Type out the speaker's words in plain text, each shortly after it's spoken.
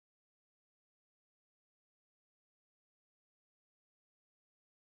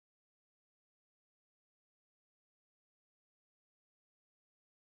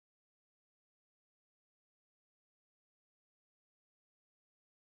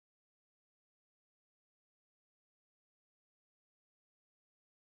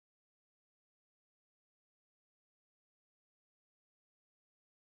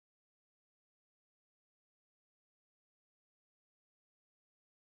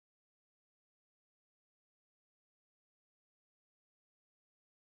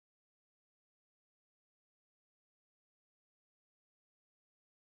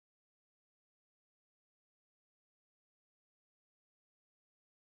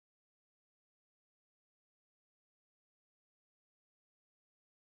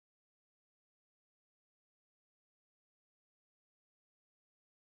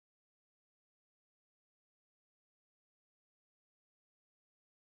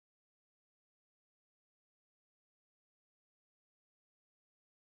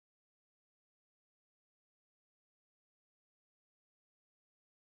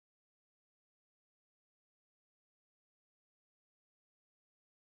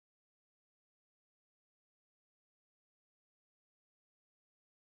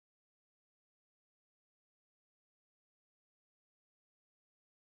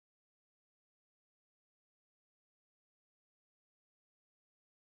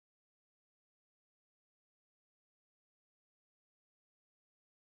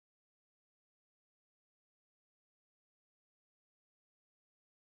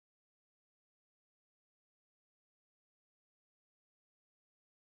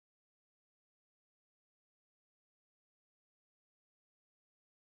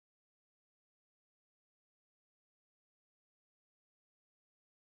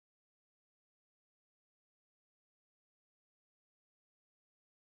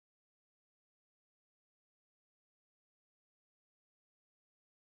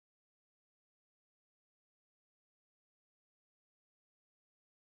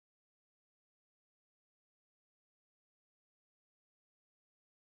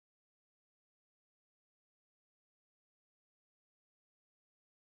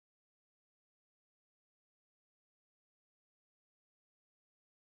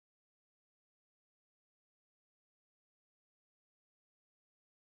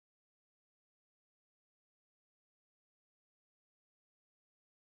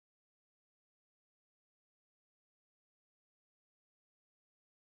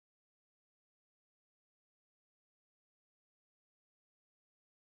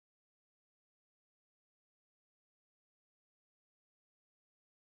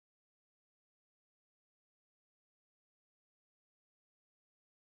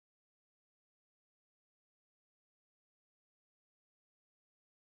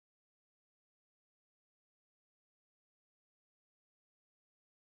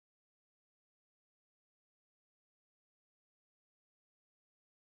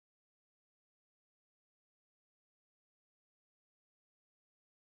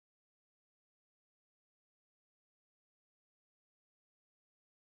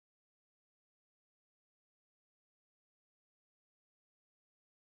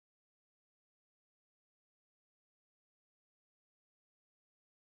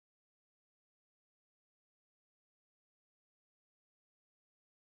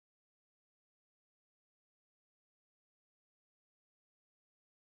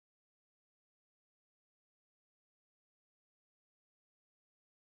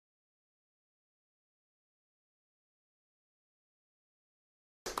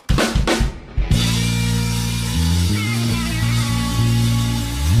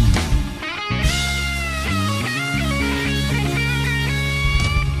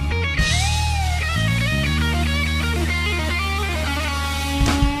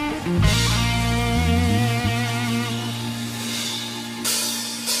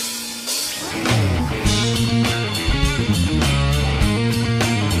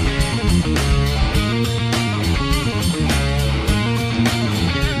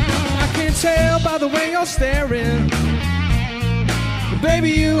the way you're staring. But baby,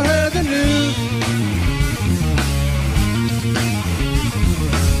 you heard the news.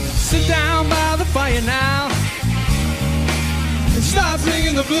 Sit down by the fire now and start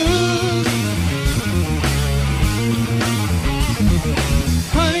singing the blues.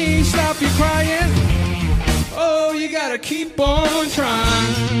 Honey, stop your crying. Oh, you gotta keep on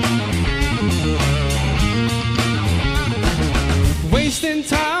trying. Wasting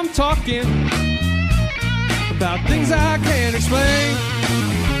time talking about things I can't explain.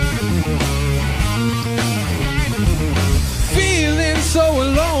 Feeling so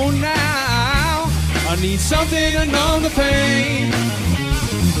alone now, I need something to numb the pain.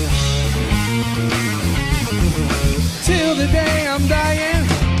 Till the day I'm dying,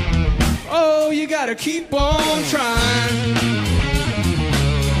 oh, you gotta keep on trying.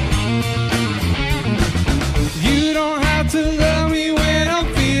 You don't have to love me when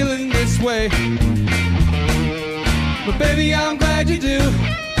I'm feeling this way, but baby, I'm glad you do.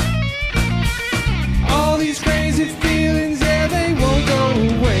 All these crazy feelings, yeah, they won't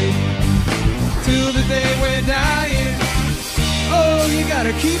go away till the day we're dying. Oh, you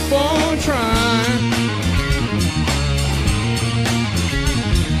gotta keep on trying.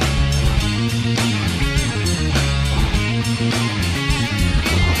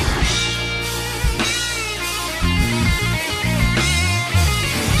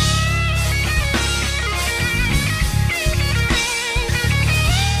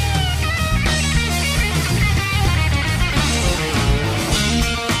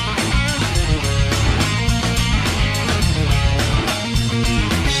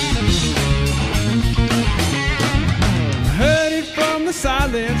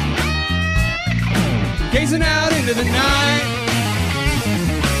 Silence, gazing out into the night.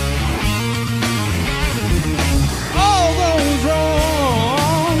 All those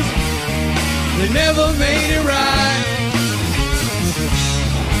wrongs, they never made it right.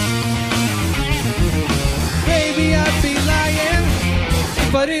 Baby, I'd be lying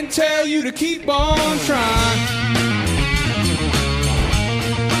if I didn't tell you to keep on trying.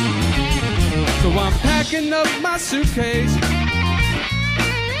 So I'm packing up my suitcase,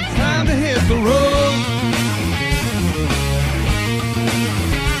 time to hit the road.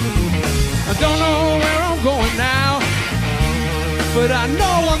 I don't know where I'm going now, but I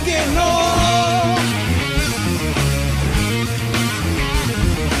know I'm getting old.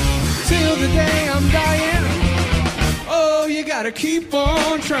 Till the day I'm dying, oh, you gotta keep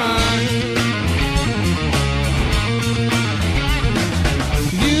on trying.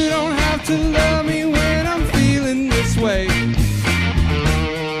 You don't have to love me when I'm feeling this way,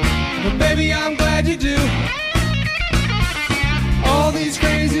 but baby, I'm glad you do. All these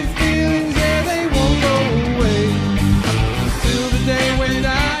crazy feelings, yeah, they won't go away till the day we're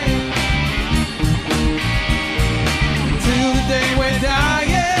dying. Till the day we're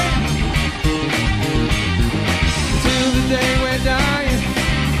dying. Till the day we're dying.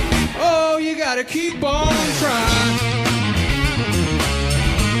 Oh, you gotta keep on trying.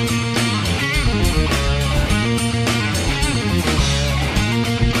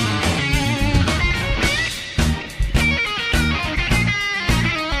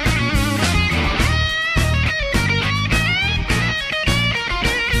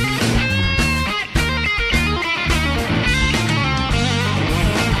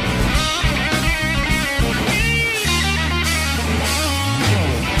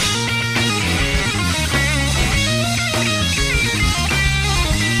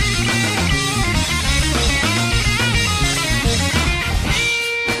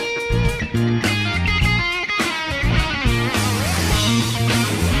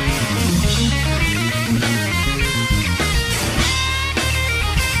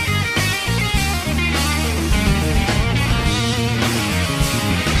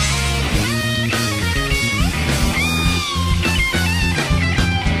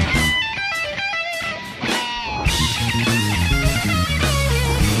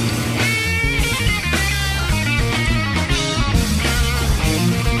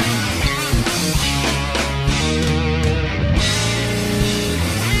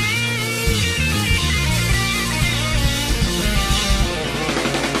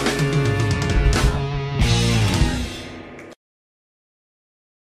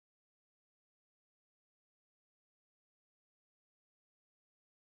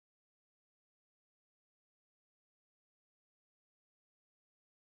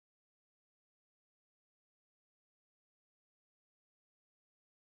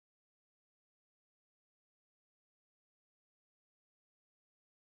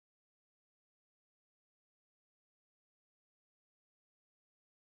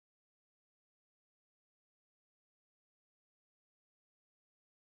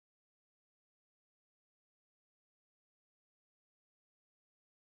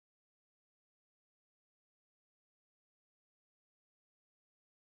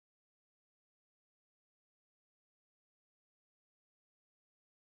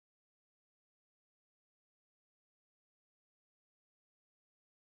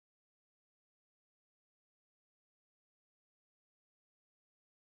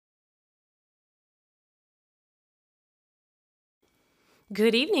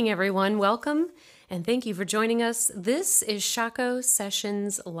 Good evening, everyone. Welcome, and thank you for joining us. This is Shockoe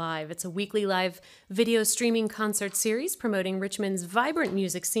Sessions Live. It's a weekly live video streaming concert series promoting Richmond's vibrant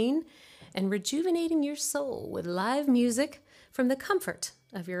music scene and rejuvenating your soul with live music from the comfort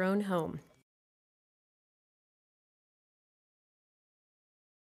of your own home.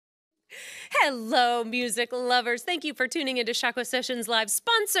 Hello, music lovers. Thank you for tuning into Shockoe Sessions Live,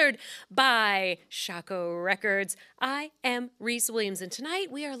 sponsored by Shockoe Records. I am Reese Williams, and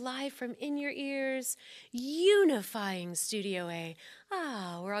tonight we are live from In Your Ears, unifying Studio A.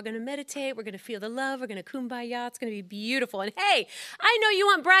 We're all going to meditate. We're going to feel the love. We're going to kumbaya. It's going to be beautiful. And hey, I know you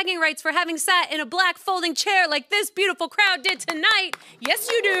want bragging rights for having sat in a black folding chair like this beautiful crowd did tonight. Yes,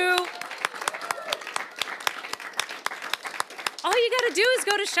 you do. All you got to do is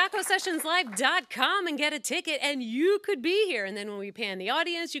go to ShockoeSessionsLive.com and get a ticket, and you could be here. And then when we pan the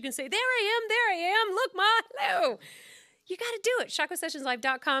audience, you can say, there I am, look, hello. You got to do it.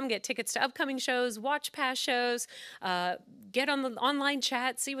 ShockoeSessionsLive.com, get tickets to upcoming shows, watch past shows, get on the online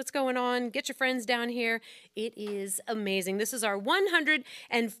chat, see what's going on, get your friends down here. It is amazing. This is our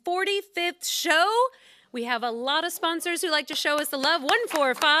 145th show. We have a lot of sponsors who like to show us the love.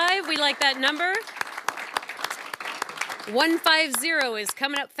 145, we like that number. 150 is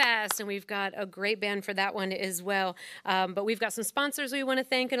coming up fast, and we've got a great band for that one as well. But we've got some sponsors we want to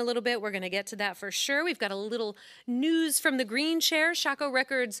thank in a little bit. We're going to get to that for sure. We've got a little news from the Green Chair. Shockoe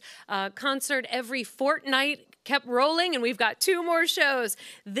Records concert every fortnight kept rolling, and we've got 2 more shows.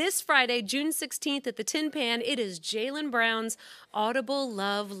 This Friday, June 16th at the Tin Pan, it is Jalen Brown's Audible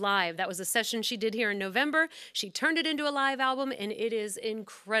Love Live. That was a session she did here in November. She turned it into a live album, and it is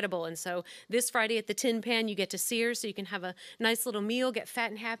incredible. And so this Friday at the Tin Pan, you get to see her so you can have a nice little meal, get fat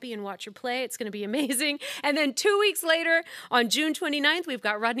and happy, and watch her play. It's going to be amazing. And then 2 weeks later, on June 29th, we've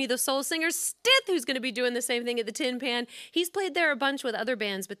got Rodney the Soul Singer Stith, who's going to be doing the same thing at the Tin Pan. He's played there a bunch with other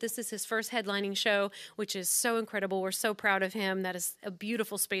bands, but this is his first headlining show, which is so incredible. We're so proud of him. That is a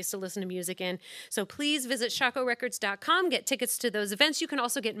beautiful space to listen to music in. So please visit ShockoeRecords.com, get tickets to those events. You can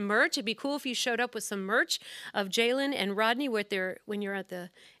also get merch. It'd be cool if you showed up with some merch of Jalen and Rodney when you're at the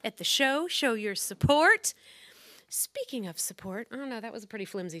show. Show your support. Speaking of support, oh no, that was a pretty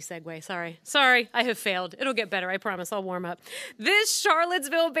flimsy segue. Sorry, I have failed. It'll get better, I promise. I'll warm up. This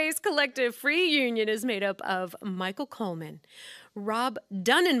Charlottesville-based collective, Free Union, is made up of Michael Coleman, Rob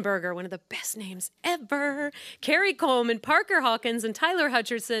Dunnenberger, one of the best names ever, Carrie Coleman, Parker Hawkins, and Tyler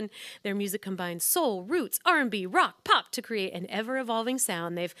Hutcherson. Their music combines soul, roots, R&B, rock, pop to create an ever-evolving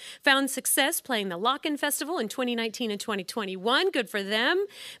sound. They've found success playing the Lock-In Festival in 2019 and 2021. Good for them.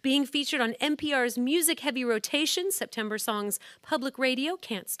 Being featured on NPR's Music Heavy Rotation, September Songs Public Radio,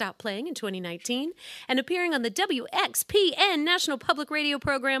 Can't Stop Playing in 2019, and appearing on the WXPN National Public Radio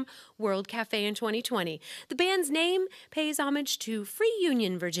program, World Cafe in 2020. The band's name pays homage to Free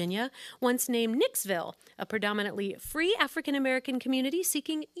Union, Virginia, once named Nicksville, a predominantly free African-American community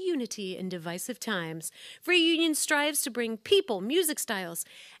seeking unity in divisive times. Free Union strives to bring people, music styles,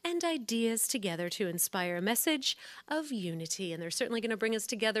 and ideas together to inspire a message of unity. And they're certainly going to bring us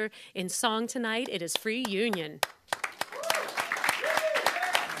together in song tonight. It is Free Union.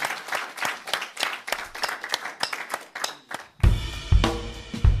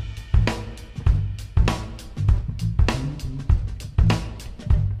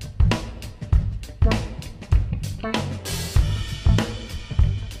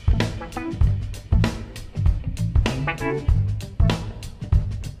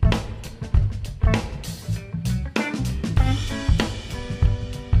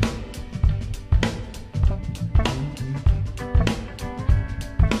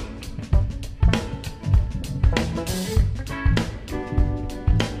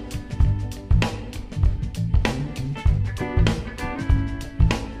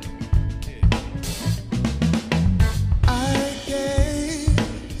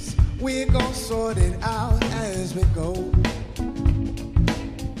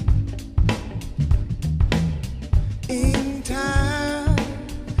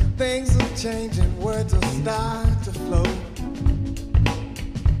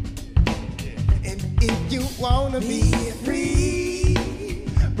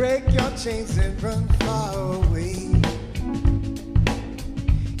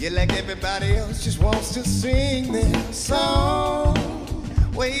 Just wants to sing their song,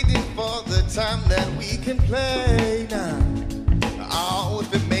 waiting for the time that we can play now. Oh,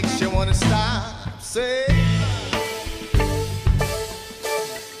 if it makes you want to stop, say,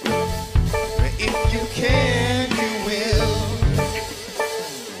 if you can, you will.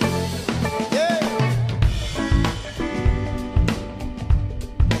 Yeah.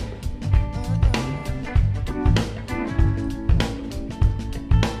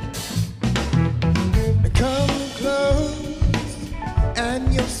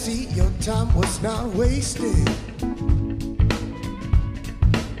 see your time was not wasted.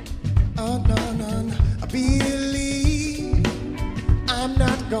 Oh, no, no, no. I believe I'm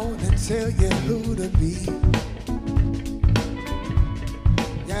not gonna tell you who to be.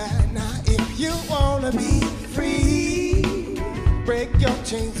 Yeah, now if you wanna be free, break your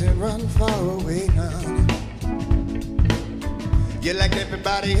chains and run far away now. You're like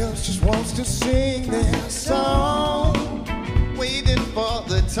everybody else just wants to sing their song, waiting for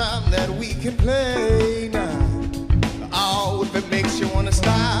the time that we can play now. Oh, if it makes you wanna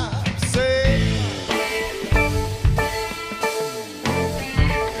stop, say.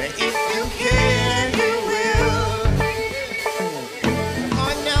 If you can, you will.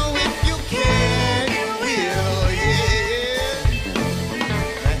 Oh no, if you can, you will, yeah.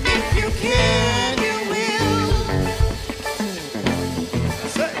 If you can, you will.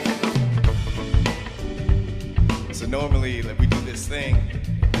 Say. So normally, like, we do this thing,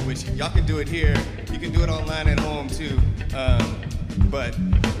 which y'all can do it here. You can do it online at home too. But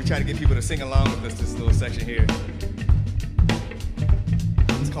we try to get people to sing along with us this little section here.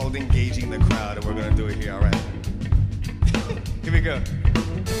 It's called engaging the crowd, and we're gonna do it here, all right? Here we go.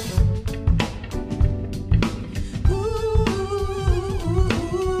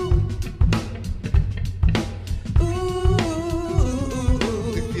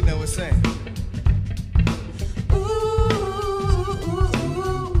 If you know what's saying.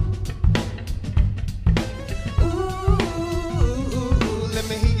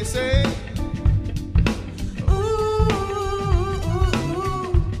 Say,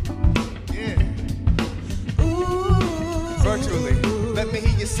 yeah. Virtually, let me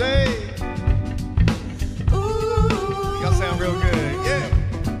hear you say. Y'all sound real good, yeah.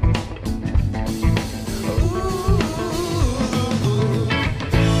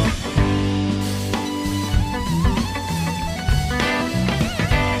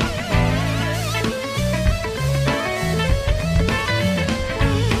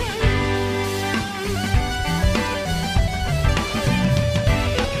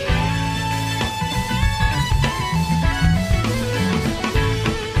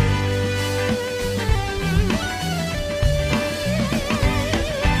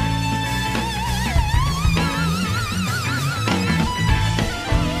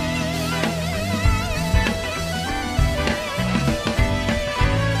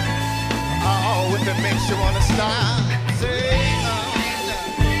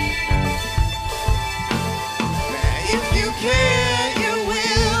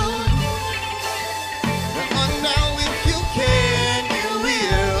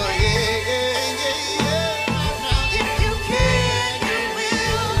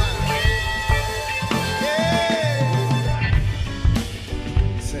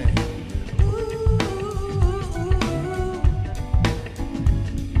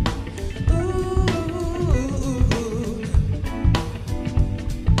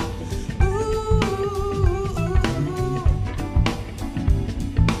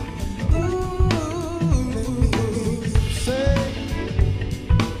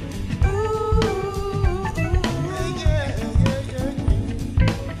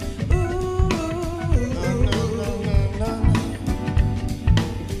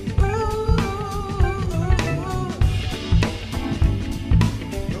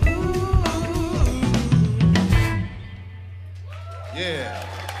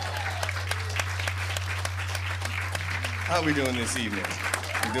 How we doing this evening?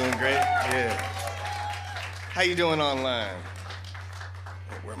 You doing great? Yeah. How you doing online?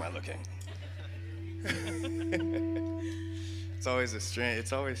 Where am I looking? It's always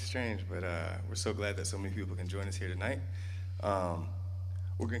strange, but we're so glad that so many people can join us here tonight.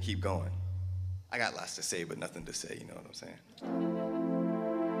 We're gonna keep going. I got lots to say, but nothing to say, you know what I'm saying?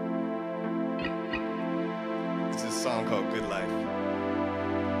 It's a song called Good Life.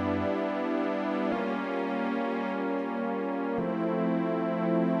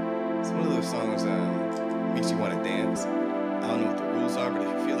 It's one of those songs makes you want to dance. I don't know what the rules are, but if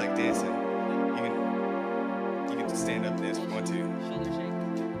you feel like dancing, you can just stand up and dance if you want to. Shoulder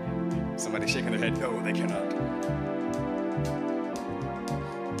shake. Somebody shaking their head, no, they cannot.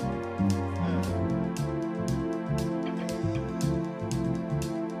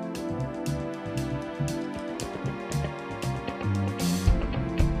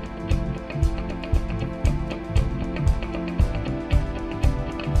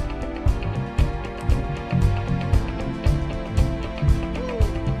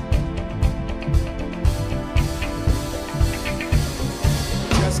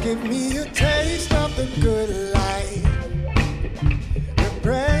 Give me a taste of the good life. The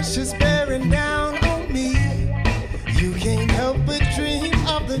pressure's bearing down on me. You can't help but dream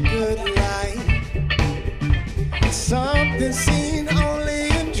of the good life. Something seen only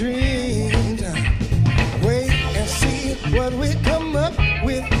in dreams. Wait and see what we come up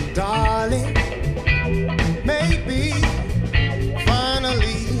with, darling. Maybe,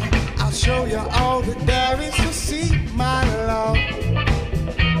 finally, I'll show you all that there is to see, my love.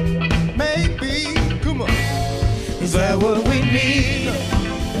 Maybe, come on. Is that what we need?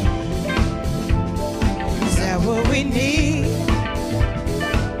 Is that what we need?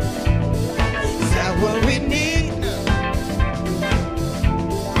 Is that what we need?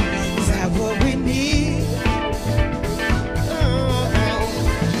 Is that what we need?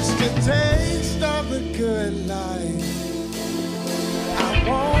 Just a taste of the good life. I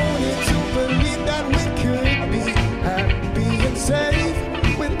wanted to believe that we could be happy and safe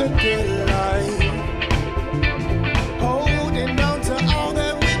with the good life. Holding on to all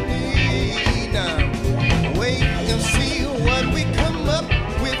that we need now. Wait and see what we come up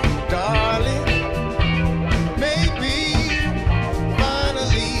with, darling. Maybe,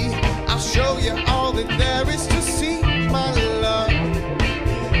 finally, I'll show you all that there is to see, my love.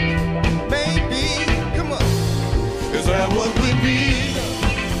 Maybe, come on. Is that what we need?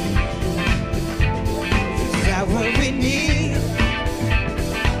 Is that what we need?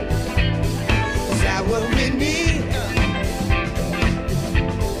 Is that what we need?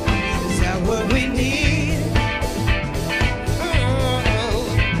 Is that what we need?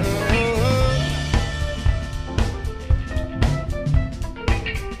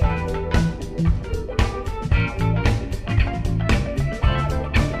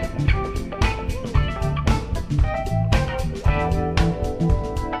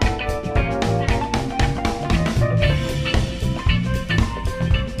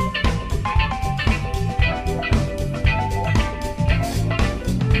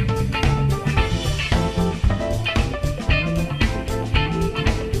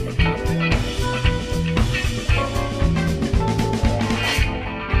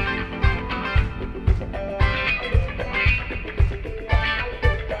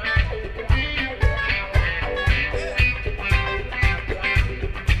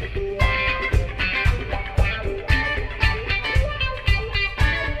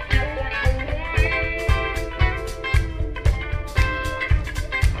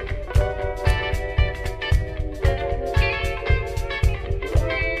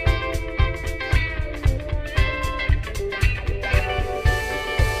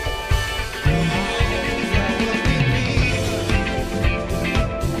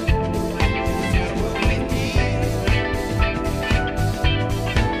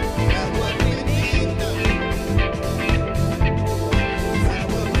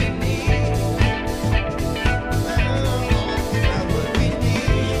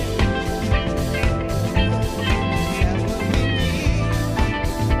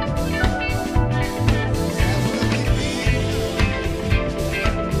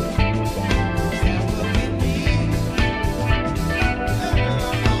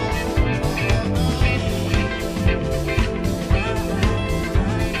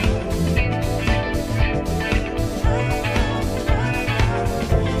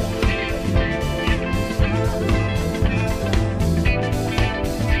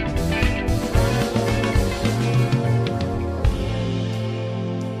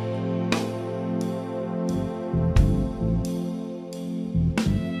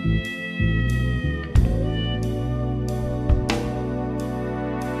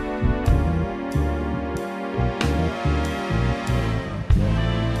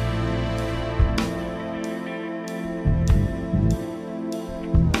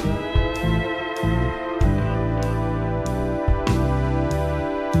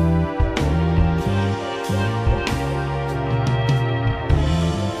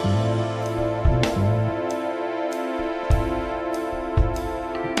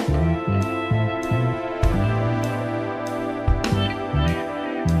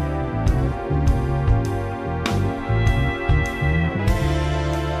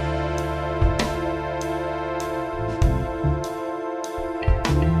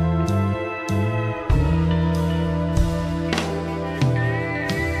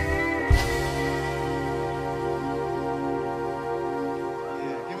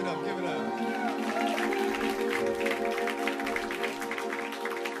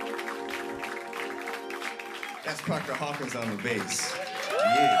 That's Dr. Hawkins on the bass.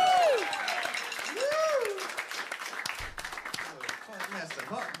 Yeah. Master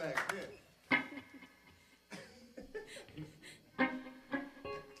Hawk back there.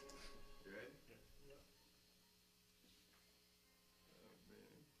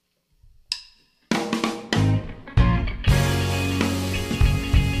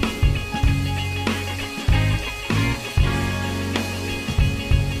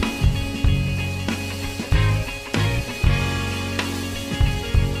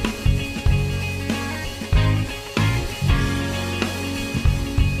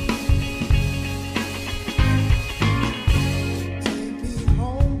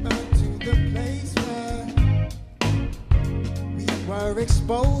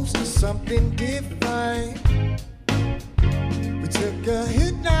 exposed to something different. We took a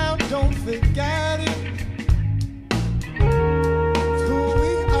hit now, don't forget it. It's who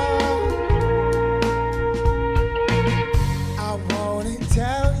we are. I wanna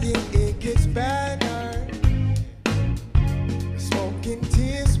tell you it gets better. Smoking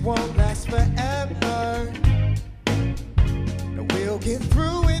tears won't last forever. And we'll get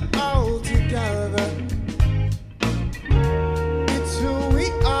through it all together. It's who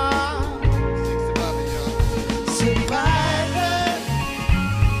we are. Survivor.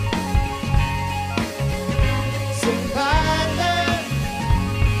 Survivor.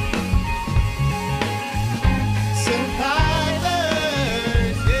 Survivors,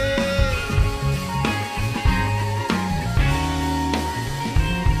 yeah.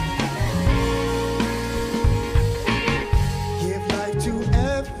 Give life to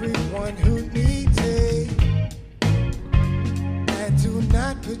everyone who needs it, and do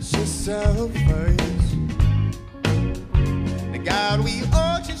not put yourself first. Now, God, we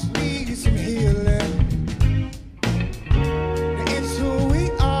all just need some healing. It's who we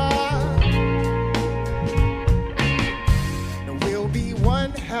are. And we'll be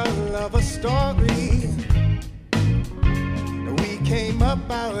one hell of a story. And we came up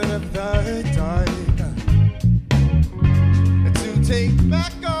out of the dark to take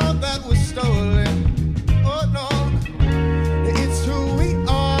back all that was stolen. Oh no, it's who we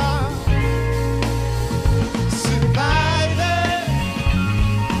are. Survivor.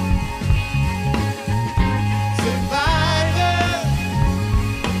 Survivor.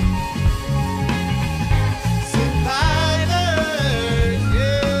 Survivors,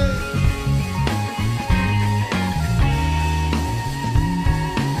 yeah.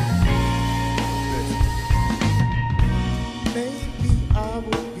 Maybe I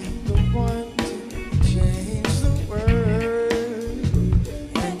will be the one to change the world.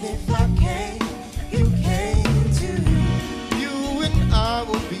 And if I can, you can too. You and I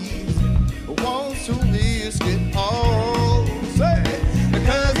will be the ones who risk it all. Say,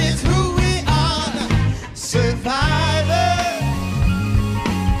 because it's who we are. Survivor.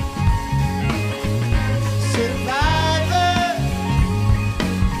 Survivor.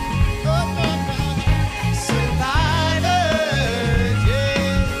 Oh, no, no. Survivors, yeah.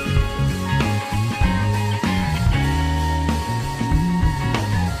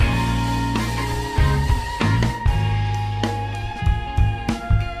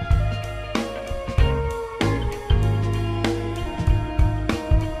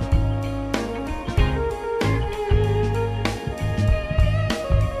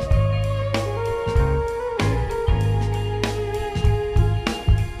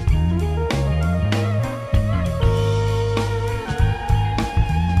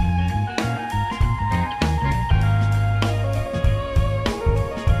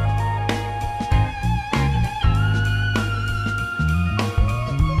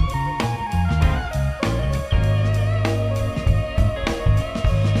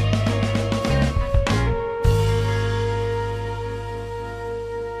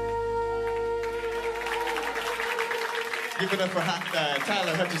 Give it up for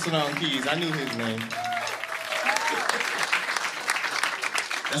Tyler Hutcherson on keys. I knew his name.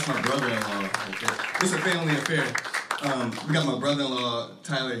 That's my brother-in-law. It's a family affair. We got my brother-in-law,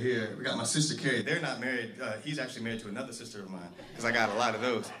 Tyler, here. We got my sister, Carrie. They're not married. He's actually married to another sister of mine, because I got a lot of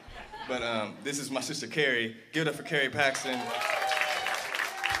those. But this is my sister, Carrie. Give it up for Carrie Paxton.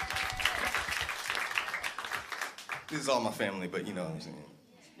 This is all my family, but you know what I'm saying.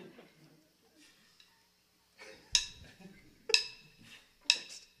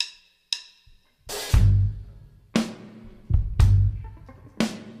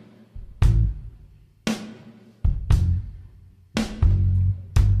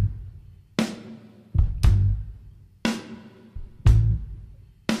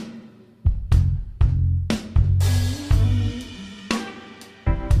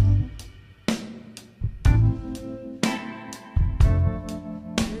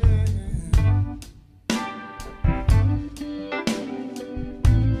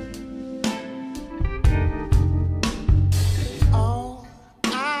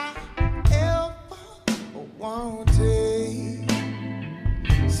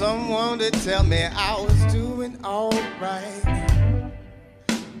 Someone to tell me I was doing all right,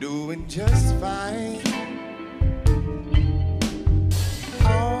 doing just fine.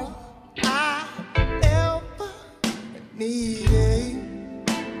 All I ever needed,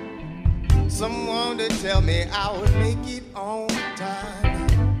 someone to tell me I would make it on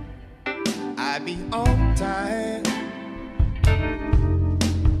time. I'd be on time.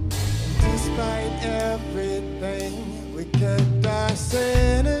 Despite everything we kept ourselves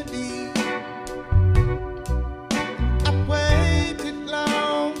sanity. I waited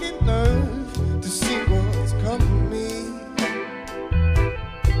long enough to see what's coming me.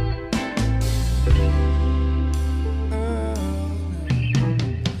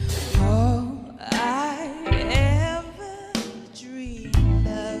 All I ever dreamed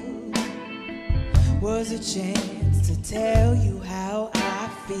of was a chance to tell you how I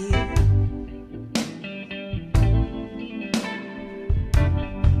feel.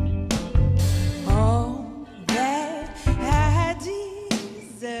 All that I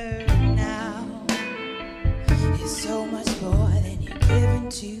deserve now is so much more than you're giving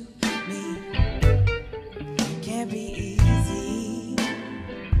to me. Can't be easy.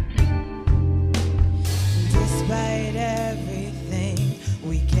 Despite everything,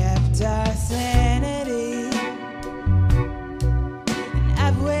 we kept our sanity. And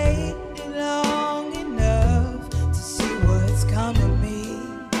I've waited long enough to see what's coming me.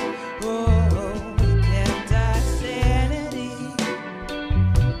 Oh, we kept our sanity.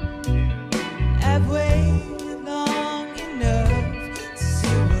 I've waited long enough to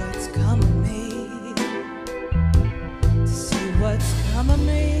see what's coming me. To see what's coming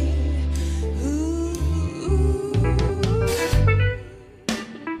me. Ooh.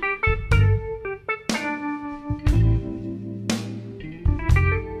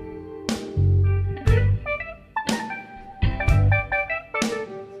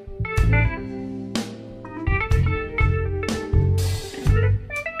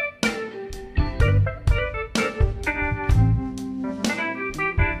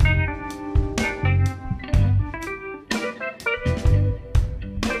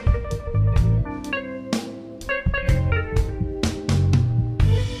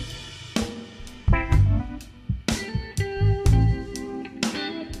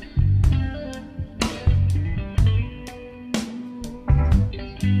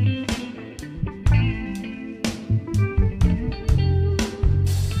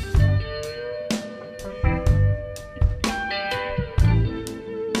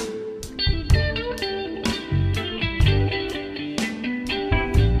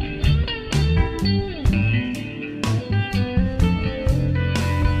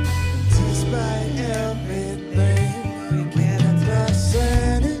 Despite everything, we kept our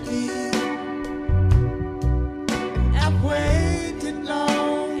sanity. And I've waited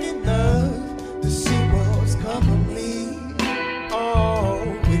long enough to see what's coming me. Oh,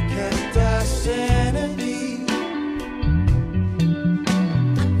 we kept our sanity.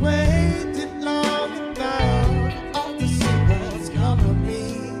 I've waited long enough to see what's coming me.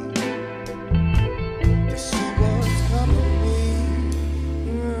 To see what's coming me.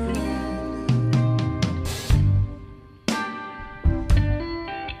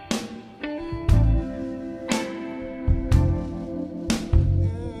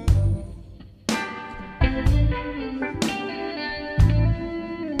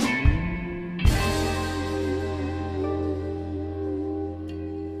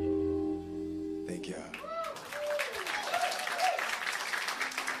 Thank you.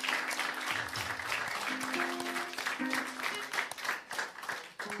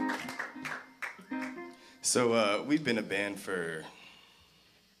 So we've been a band for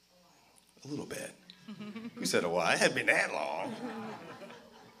a little bit. Who said a while? It hadn't been that long.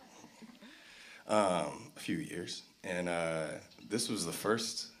 A few years. And this was the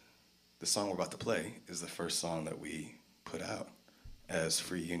song we're about to play is the first song that we put out as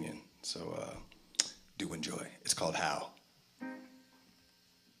Free Union. So do enjoy. It's called How.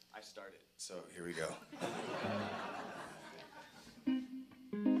 I started, so here we go.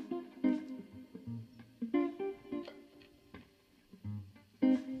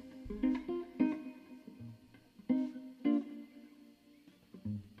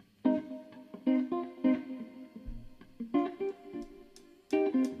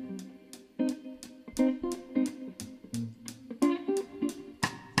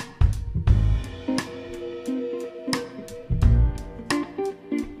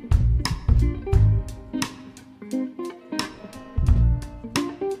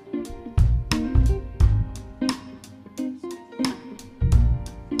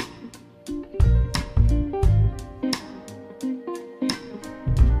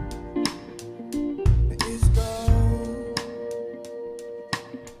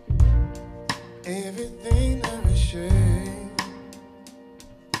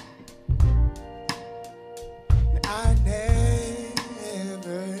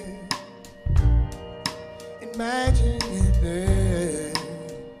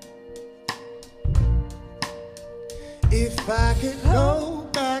 If I could go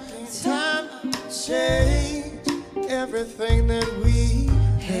back in time, change everything that we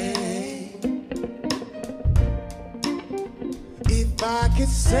I could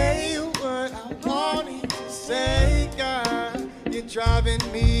say what I wanted to say, girl, you're driving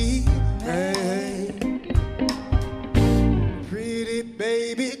me crazy. Pretty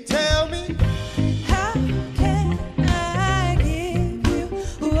baby, tell me, how can I give you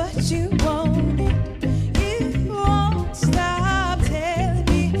what you wanted? You won't stop telling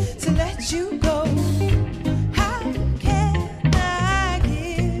me to let you go. How can I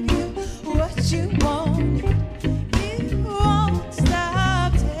give you what you wanted? You won't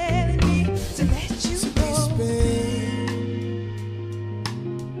stop telling me to let you go.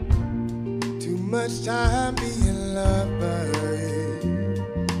 Too much time being lovers.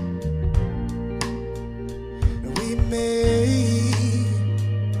 We made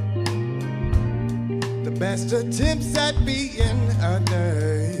the best attempts at being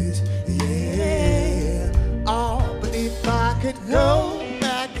others. Yeah. Oh, but if I could go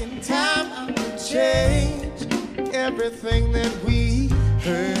back in time, I would change everything that we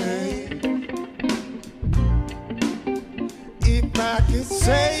heard. If I could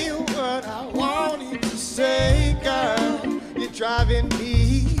say what I wanted to say, girl, you're driving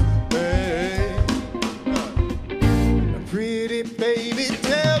me mad. Pretty baby,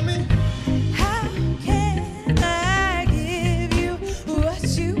 tell me, how can I give you what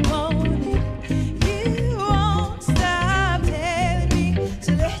you wanted? You won't stop telling me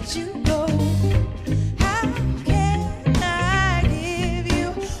to let you go. How can I give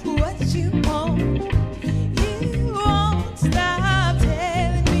you what you want? You won't stop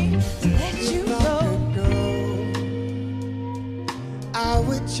telling me to let you go. I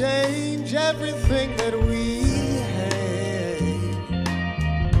would change everything that we had.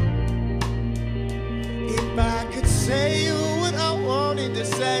 If I could say what I wanted to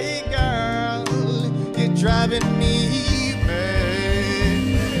say, girl, you're driving me mad.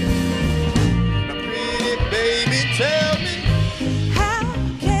 Pretty baby, tell me, how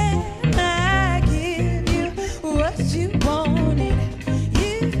can I give you what you wanted?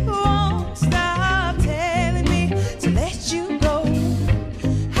 You won't stop telling me to let you go.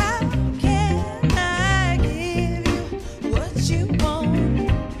 How can I give you what you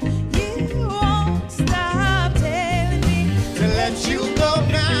wanted? You won't stop telling me to let you go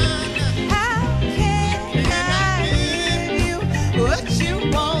now. how can I give you what you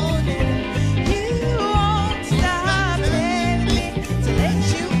wanted? You won't stop telling me to let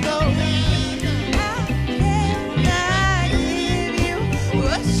you go. How can I give you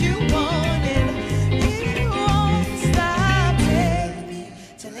what you wanted? You won't stop telling me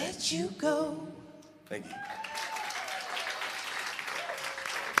to let you go. Thank you.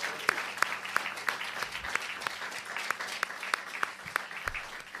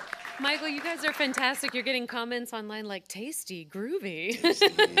 Michael, you guys are fantastic. You're getting comments online like tasty, groovy.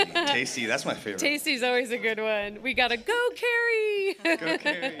 Tasty, that's my favorite. Tasty's always a good one. We gotta go, Carrie. Go,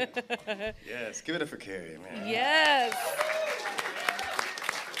 Carrie. Yes, give it up for Carrie, man. Yes.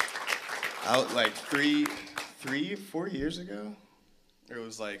 Out like 4 years ago, it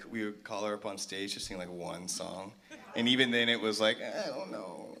was like we would call her up on stage to sing like one song, and even then it was like, I don't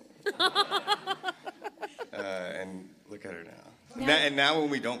know. And look at her now. And now when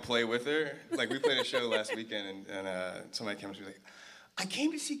we don't play with her, like we played a show last weekend, and somebody came to me like, I came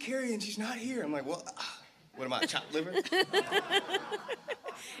to see Carrie and she's not here. I'm like, well, what am I, chopped liver?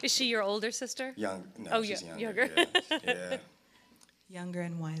 Is she your older sister? Young. No, Oh, she's yeah, younger. younger. Yeah. Younger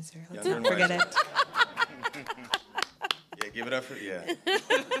and wiser. Let's Younger not and forget wiser. it. Yeah, give it up for, yeah.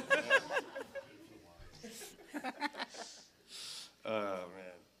 Oh,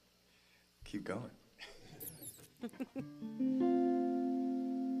 man. Keep going.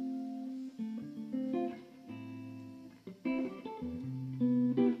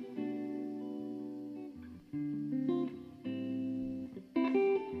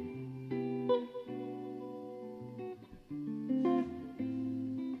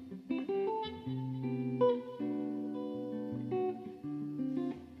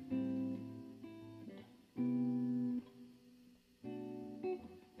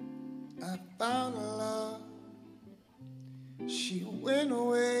 I found a love. She went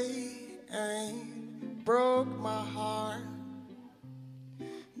away and broke my heart.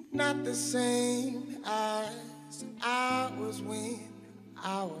 Not the same as I was when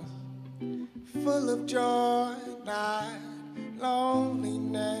I was full of joy, not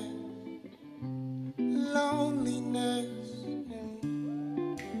loneliness. Loneliness.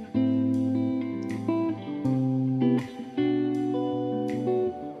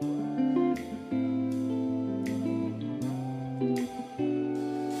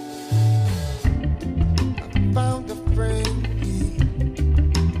 Found a friend,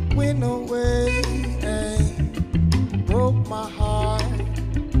 he went away and broke my heart.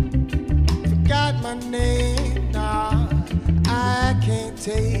 name. Nah, I can't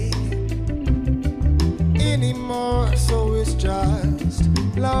take it anymore, so it's just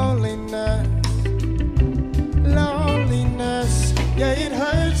loneliness. Loneliness, yeah, it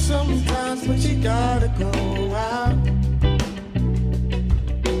hurts sometimes, but you gotta go out.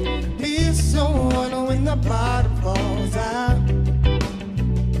 Be someone when the bottom falls out.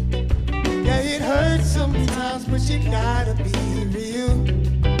 Yeah, it hurts sometimes, but you gotta be real.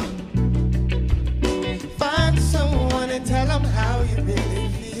 Find someone and tell them how you really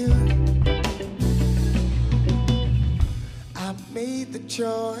feel. I made the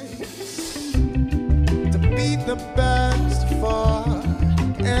choice to be the best for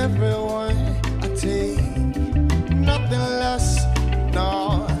everyone. I take nothing less,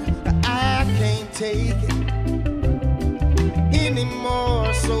 no, I can't take it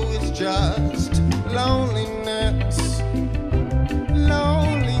anymore, so it's just loneliness.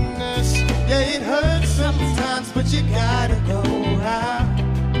 Loneliness, yeah, it hurts sometimes, but you gotta go out.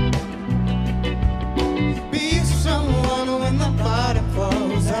 Be someone when the bottom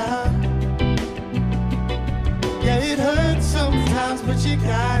falls out. Yeah, it hurts sometimes, but you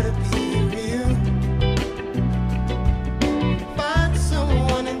gotta be real. Find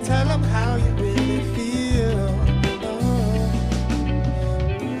someone and tell them how you really feel.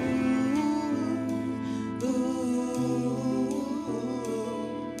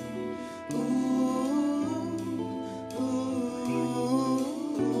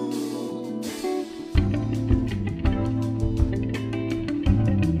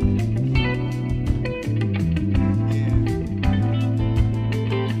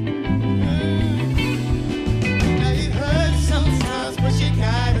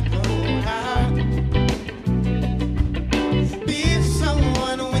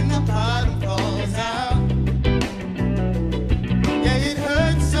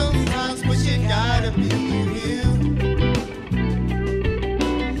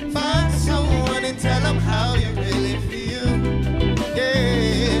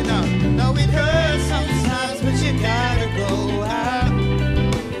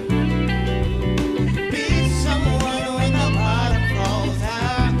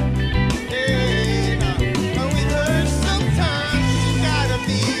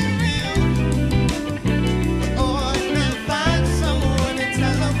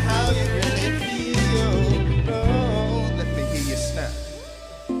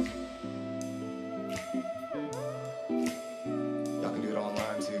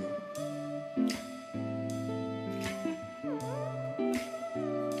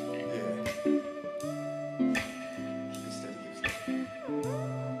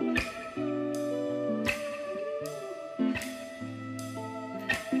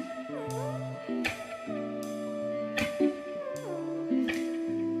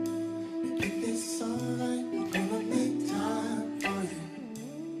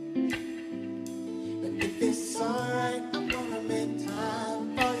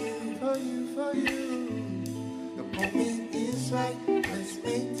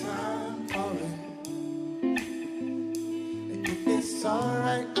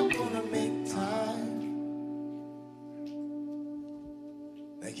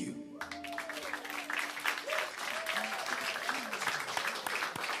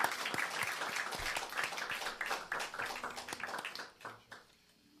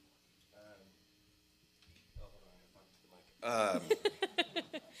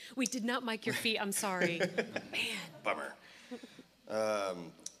 We did not mic your feet. I'm sorry. Man. Bummer.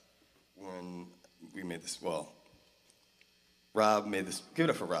 When we made this, well, Rob made this. Give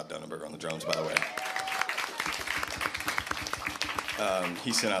it up for Rob Dunnenberger on the drums, by the way.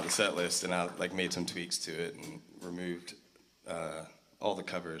 He sent out the set list, and I made some tweaks to it and removed all the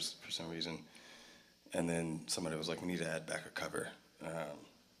covers for some reason. And then somebody was like, "We need to add back a cover."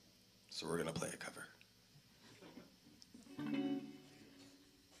 So we're gonna play a cover.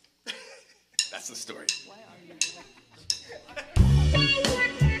 That's the story. Why are you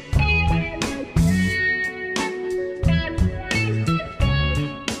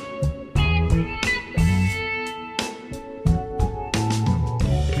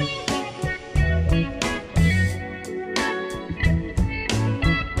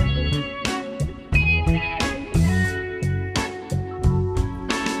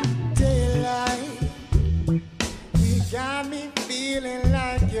Daylight, you got me feeling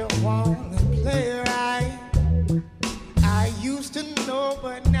like you wanna play right. I used to know,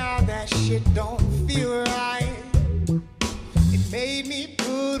 but now that shit don't feel right. It made me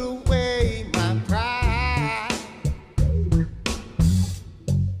put away my pride.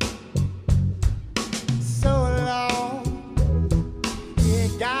 So long, you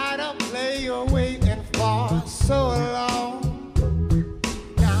gotta play your weight so long.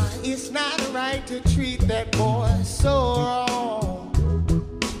 Now it's not right to treat that boy so wrong.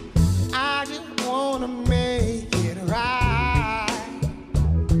 I just wanna make it right.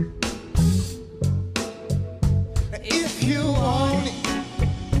 If you want it,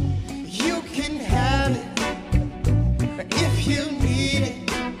 you can have it. If you need it,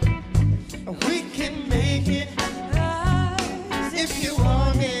 we can make it. If you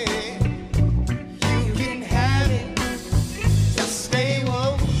want it, you can have it. Just stay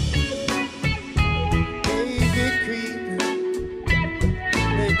woke, baby creeper.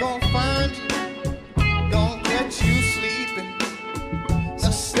 They gon' find you, gon' catch you sleeping.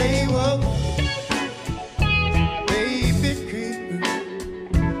 Just stay woke, baby creeper.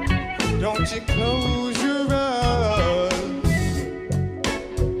 Don't you close your eyes.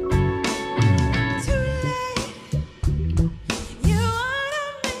 Too late. You wanna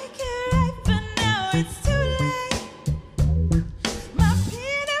make it right, but now it's too late. My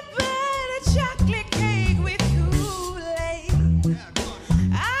peanut butter chocolate cake with Kool-Aid.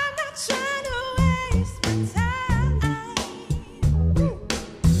 I'm not trying to waste my time.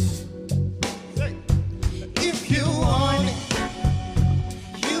 If you want it,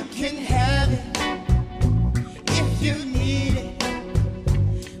 you can have it. If you need it,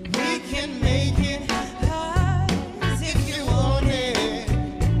 we can make it. If you want it,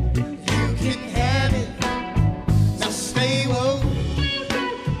 you can have it. Now stay woke,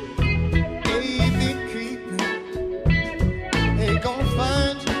 baby creeper. They gon'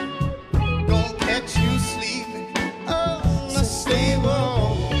 find you, gon' catch you sleeping. Oh, now stay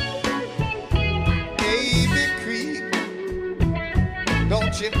woke, baby creeper.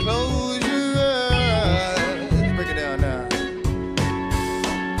 Don't you close your eyes. Break it down now.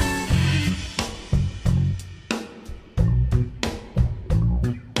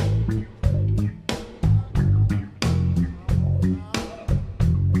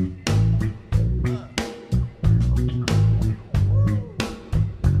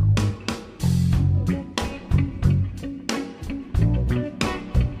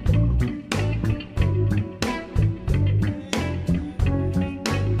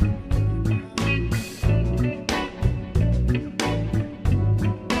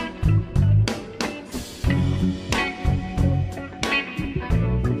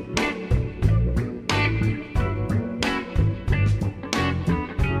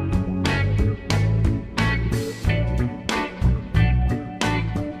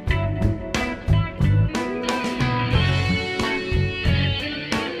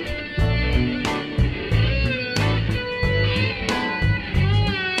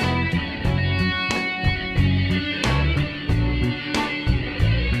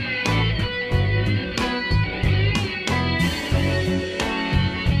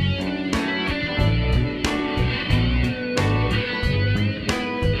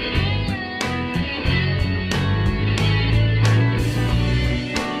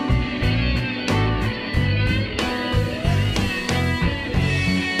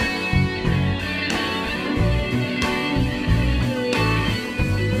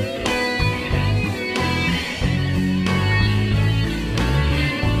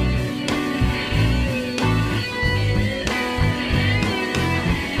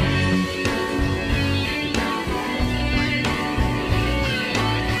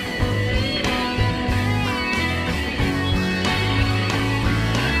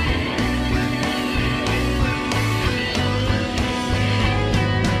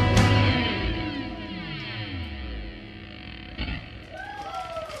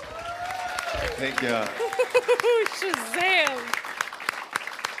 Thank you. Shazam!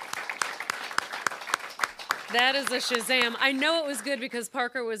 That is a Shazam. I know it was good because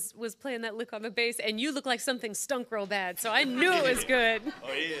Parker was playing that lick on the bass, and you look like something stunk real bad, so I knew it was good.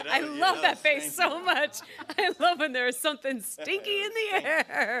 Oh, yeah, I love that bass so much. I love when there is something stinky in the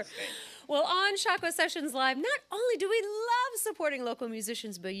air. Well, on Shockoe Sessions Live, not only do we love supporting local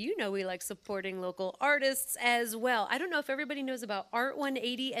musicians, but you know we like supporting local artists as well. I don't know if everybody knows about Art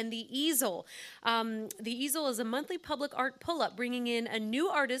 180 and The Easel. The Easel is a monthly public art pull-up, bringing in a new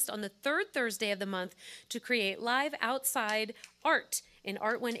artist on the third Thursday of the month to create live outside art in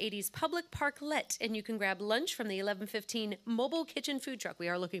Art 180's public parklet, and you can grab lunch from the 11:15 mobile kitchen food truck. We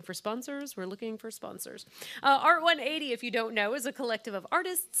are looking for sponsors. We're looking for sponsors. Art 180, if you don't know, is a collective of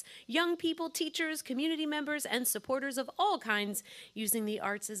artists, young people, teachers, community members, and supporters of all kinds using the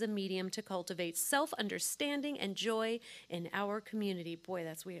arts as a medium to cultivate self-understanding and joy in our community. Boy,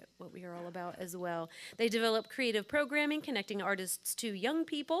 that's what we are all about as well. They develop creative programming, connecting artists to young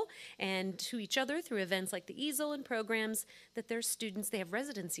people and to each other through events like the Easel and programs that their students, they have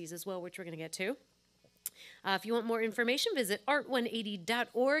residencies as well, which we're going to get to. If you want more information, visit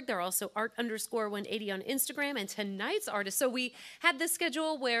art180.org. They're also art_180 on Instagram. And tonight's artist, so we had this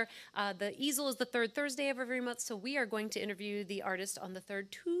schedule where the easel is the third Thursday of every month, so we are going to interview the artist on the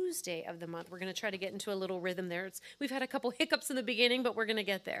third Tuesday of the month. We're going to try to get into a little rhythm there. We've had a couple hiccups in the beginning, but we're going to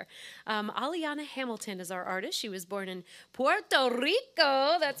get there. Aliana Hamilton is our artist. She was born in Puerto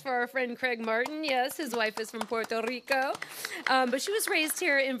Rico. That's for our friend Craig Martin. Yes, his wife is from Puerto Rico. But she was raised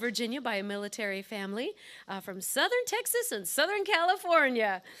here in Virginia by a military family from Southern Texas and Southern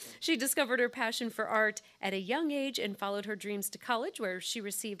California. She discovered her passion for art at a young age and followed her dreams to college, where she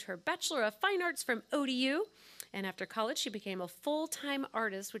received her Bachelor of Fine Arts from ODU. And after college, she became a full-time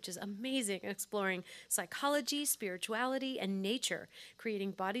artist, which is amazing, exploring psychology, spirituality, and nature,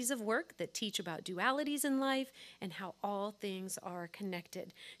 creating bodies of work that teach about dualities in life and how all things are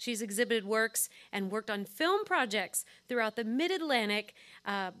connected. She's exhibited works and worked on film projects throughout the Mid-Atlantic,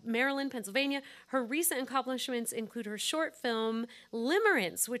 Maryland, Pennsylvania. Her recent accomplishments include her short film,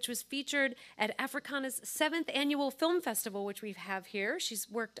 Limerence, which was featured at Africana's 7th Annual Film Festival, which we have here.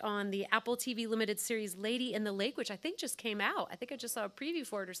 She's worked on the Apple TV limited series Lady in the Lake, which I think just came out. I think I just saw a preview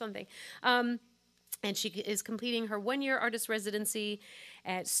for it or something. And she is completing her one-year artist residency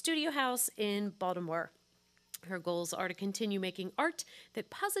at Studio House in Baltimore. Her goals are to continue making art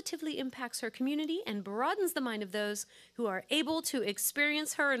that positively impacts her community and broadens the mind of those who are able to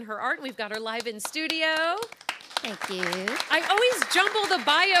experience her and her art. We've got her live in studio. Thank you. I always jumble the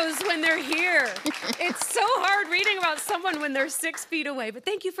bios when they're here. It's so hard reading about someone when they're 6 feet away. But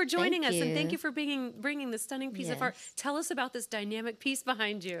thank you for joining us, and thank you for bringing this stunning piece of art. Tell us about this dynamic piece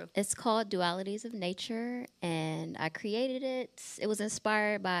behind you. It's called Dualities of Nature, and I created it. It was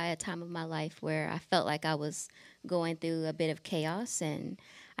inspired by a time of my life where I felt like I was going through a bit of chaos, and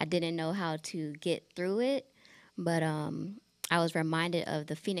I didn't know how to get through it. But I was reminded of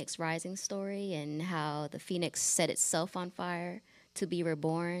the Phoenix Rising story and how the Phoenix set itself on fire to be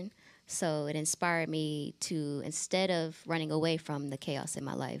reborn. So it inspired me to, instead of running away from the chaos in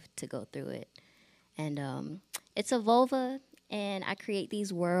my life, to go through it. And it's a vulva, and I create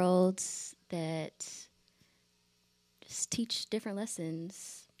these worlds that just teach different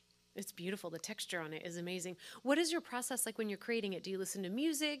lessons. It's beautiful. The texture on it is amazing. What is your process like when you're creating it? Do you listen to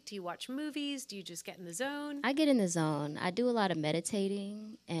music? Do you watch movies? Do you just get in the zone? I get in the zone. I do a lot of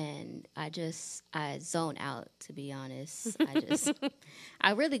meditating, and I zone out, to be honest.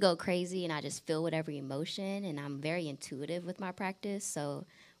 I really go crazy, and I just feel whatever emotion, and I'm very intuitive with my practice, so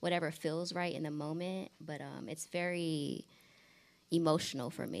whatever feels right in the moment. But it's very emotional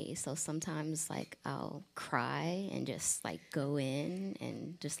for me, so sometimes like I'll cry and just like go in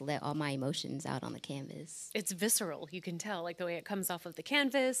and just let all my emotions out on the canvas. It's visceral, you can tell, like the way it comes off of the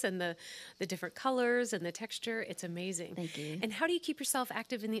canvas and the different colors and the texture. It's amazing. Thank you. And how do you keep yourself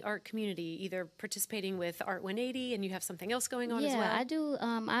active in the art community, either participating with Art 180 and you have something else going on as well? Yeah, I do.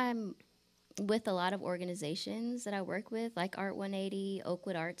 I'm with a lot of organizations that I work with, like Art 180,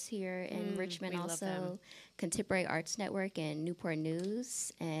 Oakwood Arts here in Richmond, also Contemporary Arts Network and Newport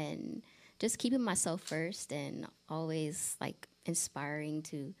News, and just keeping myself first and always like inspiring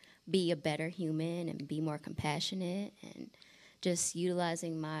to be a better human and be more compassionate, and just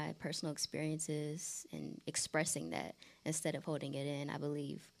utilizing my personal experiences and expressing that instead of holding it in. I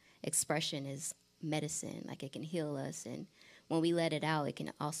believe expression is medicine, like it can heal us, and when we let it out, it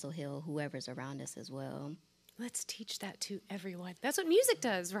can also heal whoever's around us as well. Let's teach that to everyone. That's what music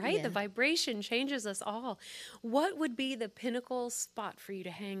does, right? Yeah. The vibration changes us all. What would be the pinnacle spot for you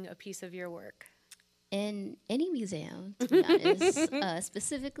to hang a piece of your work? In any museum, to be honest.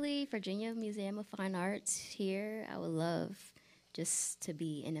 Specifically, Virginia Museum of Fine Arts here. I would love just to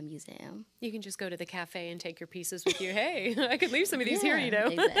be in a museum. You can just go to the cafe and take your pieces with you. Hey, I could leave some of these here, you know.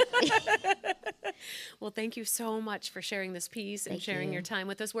 Exactly. Well, thank you so much for sharing this piece and sharing your time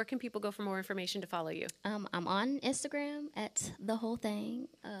with us. Where can people go for more information to follow you? I'm on Instagram at The Whole Thing.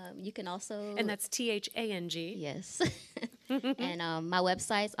 You can also... And that's THANG. Yes. And my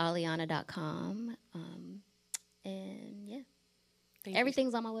website's aliana.com. And yeah.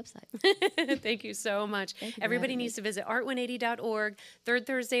 Everything's on my website. Thank you so much. Everybody needs to visit art180.org. Third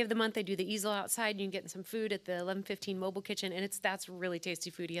Thursday of the month, they do the easel outside. You can get some food at the 1115 Mobile Kitchen, and that's really tasty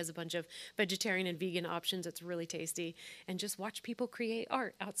food. He has a bunch of vegetarian and vegan options. It's really tasty. And just watch people create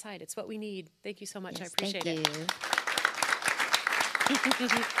art outside. It's what we need. Thank you so much. Yes, I appreciate it.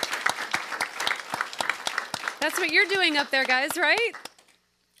 That's what you're doing up there, guys, right?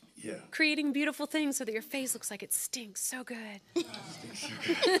 Yeah. Creating beautiful things so that your face looks like it stinks so good.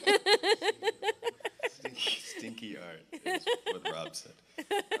 Stinky art is what Rob said.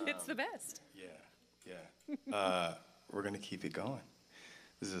 It's the best. Yeah. We're going to keep it going.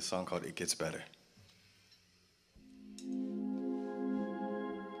 This is a song called It Gets Better.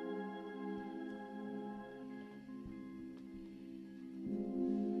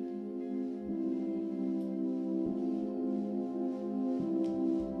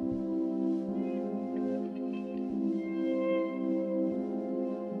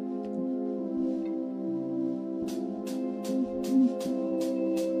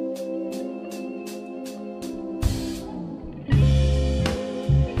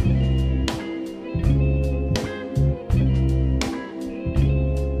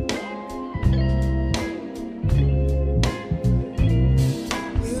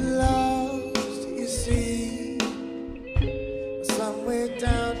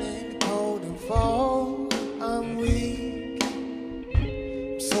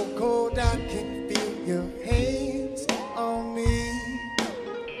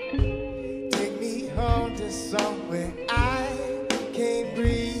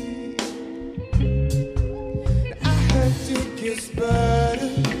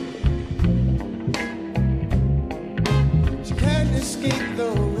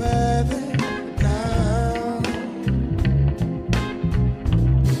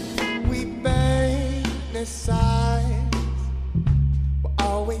 endless eyes. We're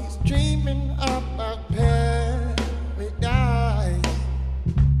always dreaming about paradise.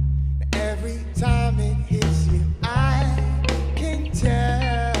 Every time it hits you, I can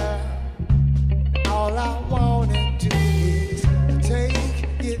tell. All I wanna do is take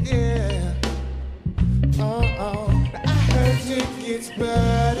you there. I heard it gets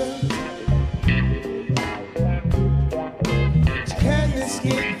better. You can't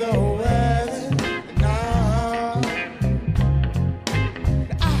escape the weather. No.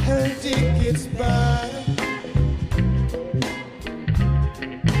 I heard it gets better.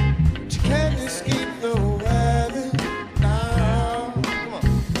 You can't escape the weather. No. Come on.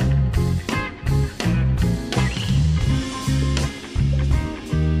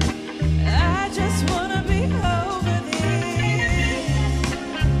 I just wanna be over this.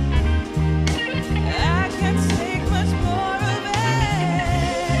 I can't take much more of it.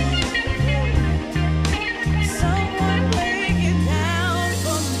 Someone break it down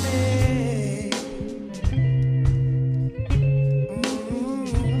for me.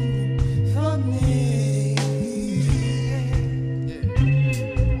 For me.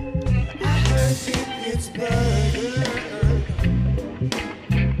 I heard it gets better.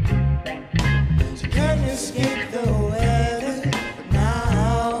 You can't escape the weather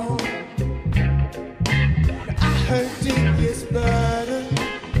now. I heard it gets better.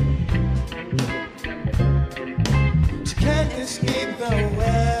 You can't escape the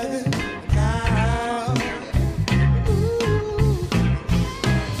weather now. Ooh.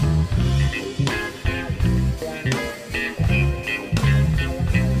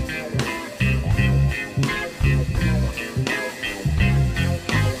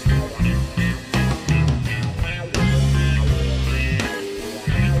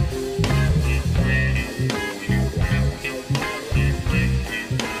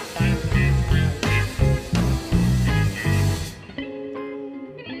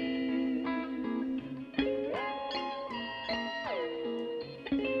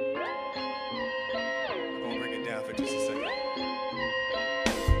 I'm gonna break it down for just a second.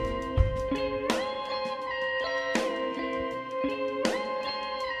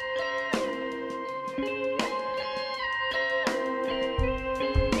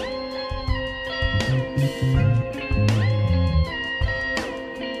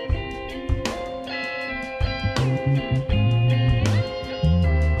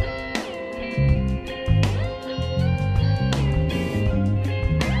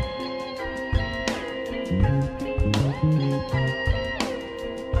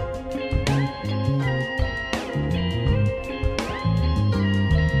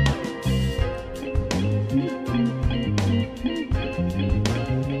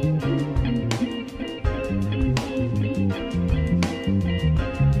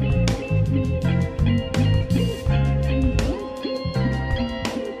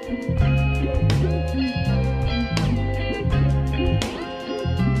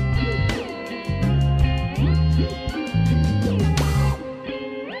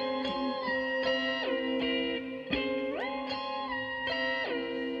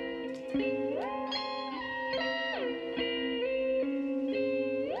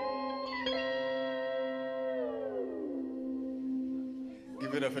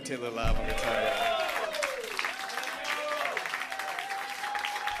 Give it up for Taylor live on guitar.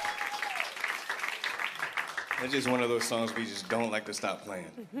 That's just one of those songs we just don't like to stop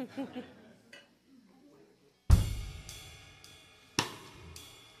playing.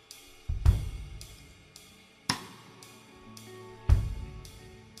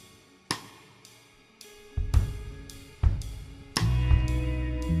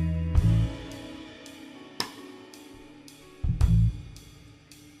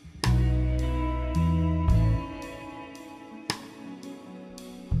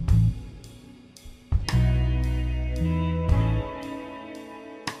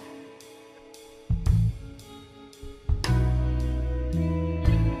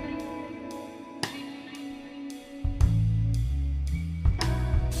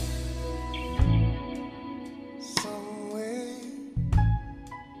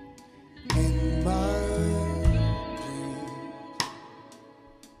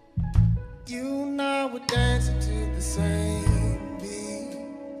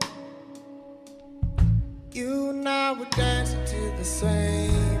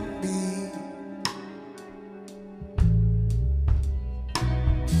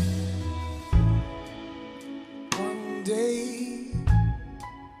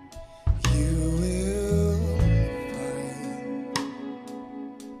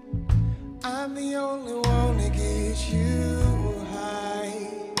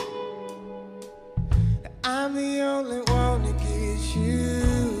 only wanna get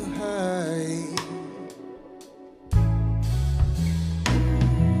you high.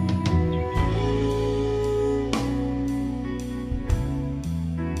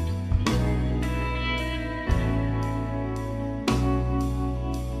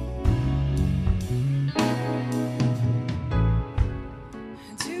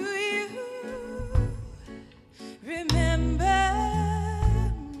 Do you remember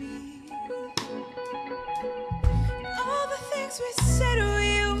me? All the things we said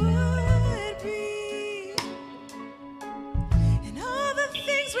we would be, and all the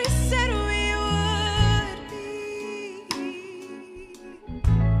things we said we would be.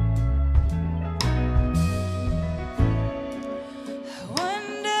 I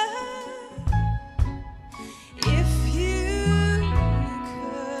wonder if you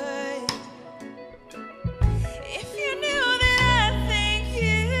could, if you knew that I think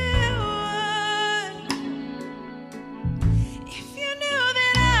you would, if you knew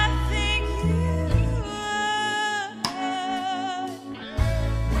that I think you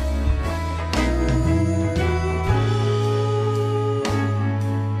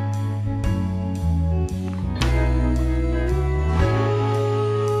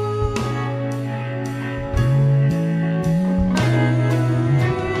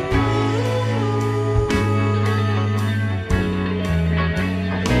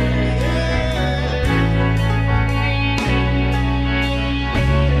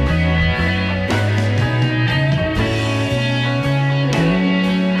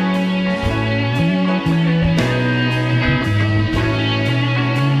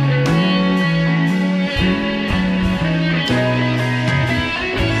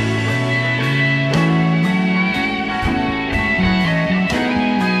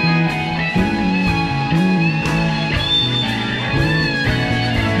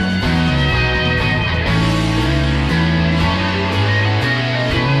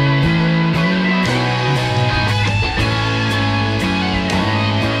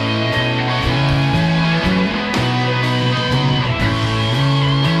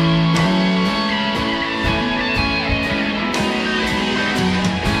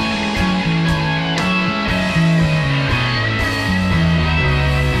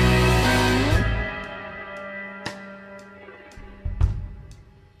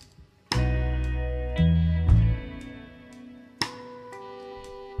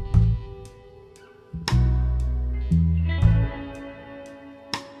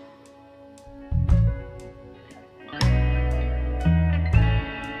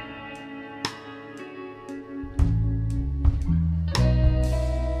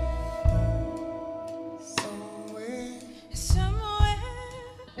somewhere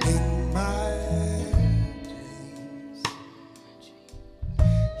In my dreams,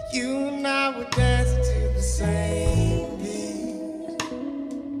 you and I were dancing to the same beat.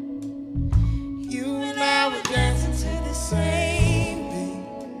 You and I were dancing to the same beat.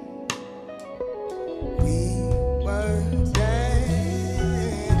 We were dancing,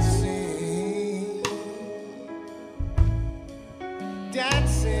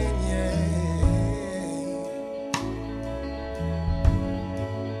 dancing, yeah.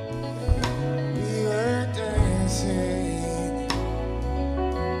 We were dancing.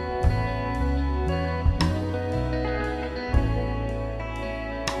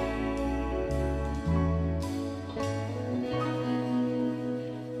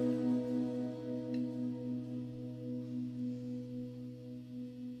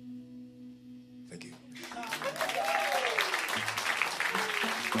 Thank you.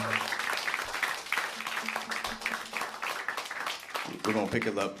 We're gonna pick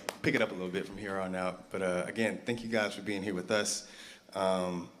it up a little bit from here on out. But again, thank you guys for being here with us.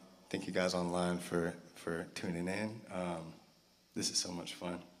 Thank you guys online for tuning in. This is so much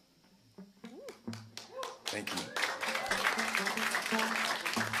fun. Thank you.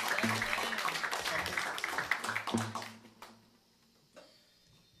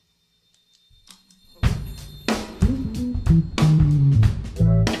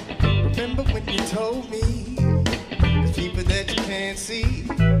 Remember when you told me there's people that you can't see,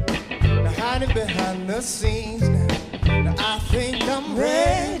 now hiding behind the scenes. Now I think I'm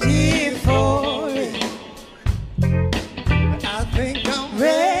ready for it. I think I'm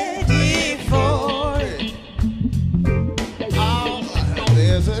ready for it. Oh,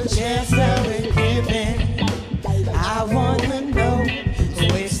 there's a chance that we're giving. I wanna know,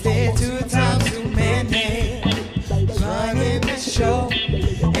 wasted 2 times too many, running the show.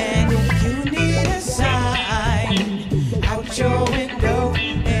 And if you need a sign, out your window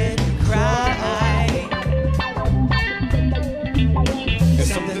and cry.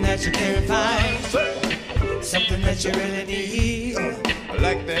 It's something that you can't find. something that you really need.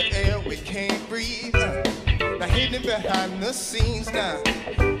 Like the air we can't breathe. Now hidden behind the scenes now.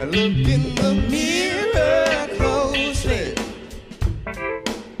 Look in the mirror closely.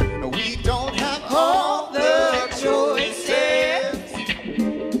 We don't have all the choices.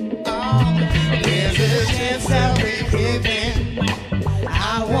 There's a chance that we're giving.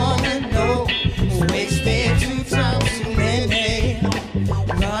 I wanna know who wasted 2 times too many.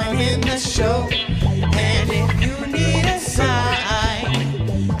 Running the show. And if you need a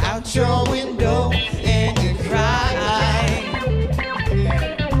sign out your window and you cry,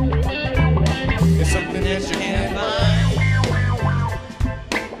 it's something that you can't find.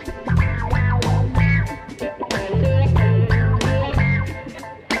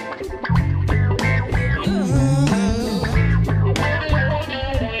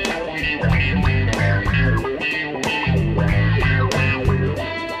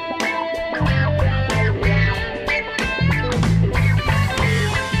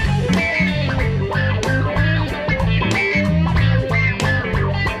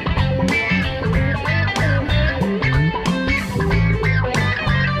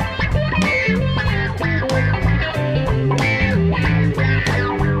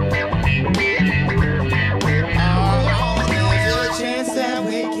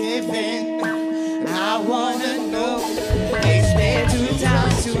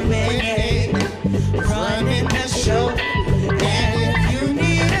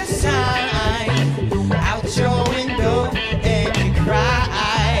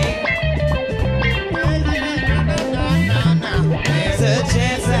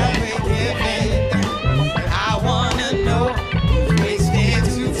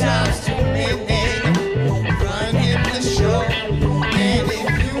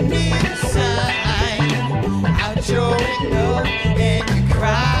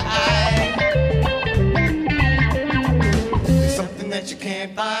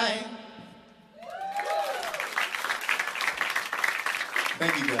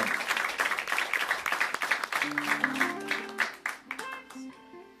 Thank you, guys.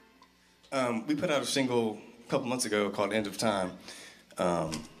 We put out a single a couple months ago called End of Time,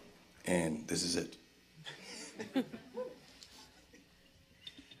 and this is it. I'm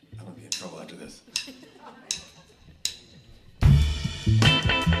gonna be in trouble after this.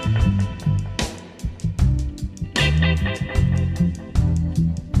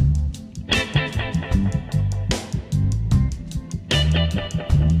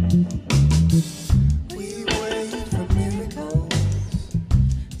 We wait for miracles,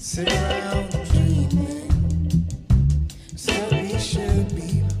 sit around dreaming, so we should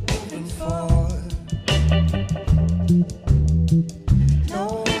be moving forward.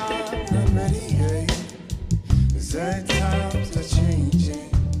 No, I'm not ready yet, 'cause the times are changing,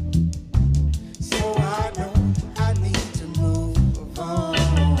 so I know I need to move on.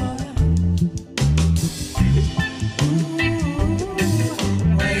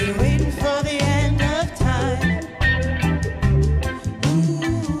 While you're waiting for the end of time,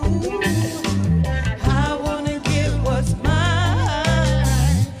 I wanna get what's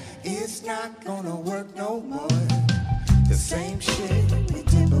mine. It's not gonna work no more. The same shit we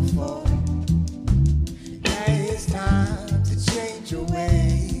did before. Now it's time to change your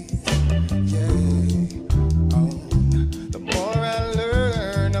ways. Yeah. The more I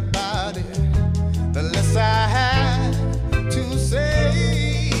learn about it, the less I have to say.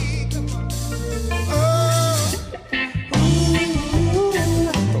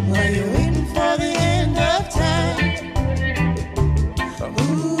 But while you're waiting for the end of time,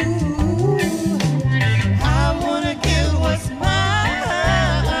 I wanna get what's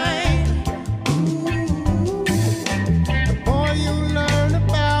mine. The more you learn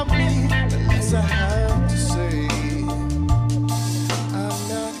about me, the less I have to say. I'm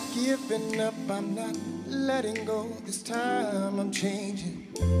not giving up, I'm not letting go. This time I'm changing.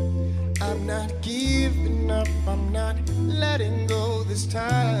 I'm not giving up, I'm not letting go. This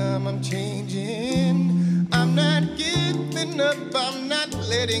time I'm changing. I'm not giving up, I'm not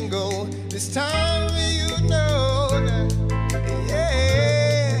letting go. This time you know that,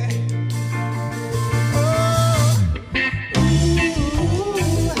 yeah.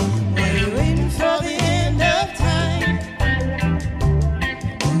 While you're waiting for the end of time,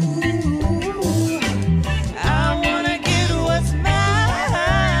 I wanna get what's mine.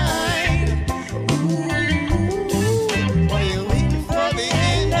 While you're waiting for the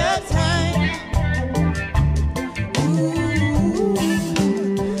end of time,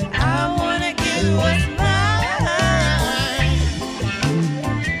 I wanna get what's mine.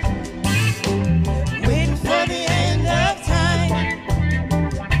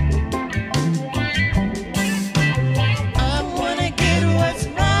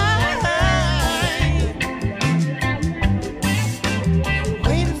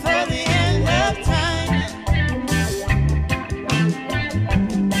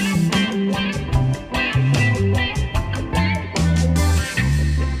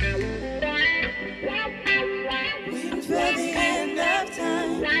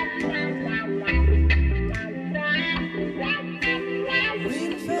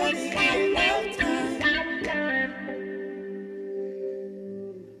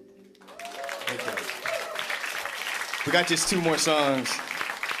 We got just 2 more songs.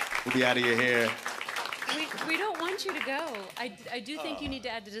 We'll be out of your hair. We don't want you to go. I do think you need to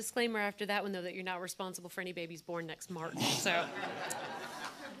add a disclaimer after that one, though, that you're not responsible for any babies born next March. So,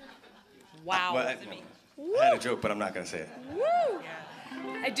 wow. Well, I had a joke, but I'm not going to say it. Woo!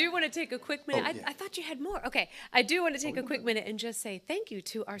 I do want to take a quick minute. Oh, yeah. I thought you had more. Okay. I do want to take a quick minute and just say thank you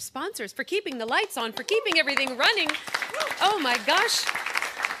to our sponsors for keeping the lights on, for keeping everything running. Oh, my gosh.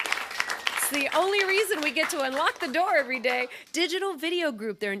 The only reason we get to unlock the door every day. Digital Video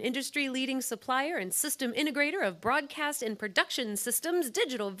Group. They're an industry-leading supplier and system integrator of broadcast and production systems.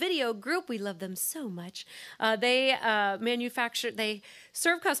 Digital Video Group. We love them so much. They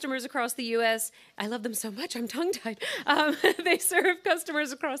serve customers across the U.S. I love them so much. I'm tongue-tied. They serve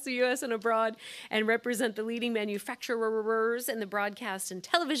customers across the U.S. and abroad and represent the leading manufacturers in the broadcast and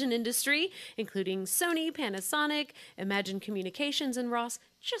television industry, including Sony, Panasonic, Imagine Communications, and Ross,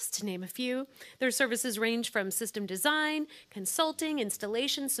 just to name a few. Their services range from system design, consulting,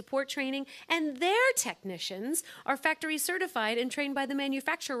 installation, support training, and their technicians are factory certified and trained by the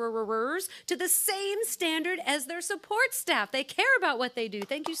manufacturers to the same standard as their support staff. They care about what they do.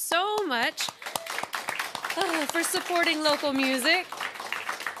 Thank you so much for supporting local music.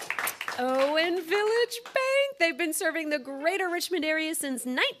 Oh, and Village Bank. They've been serving the greater Richmond area since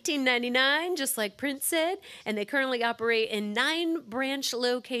 1999, just like Prince said, and they currently operate in 9 branch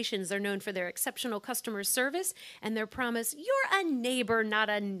locations. They're known for their exceptional customer service and their promise, you're a neighbor, not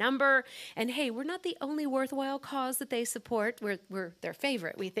a number. And hey, we're not the only worthwhile cause that they support. We're their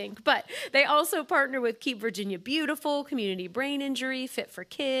favorite, we think. But they also partner with Keep Virginia Beautiful, Community Brain Injury, Fit for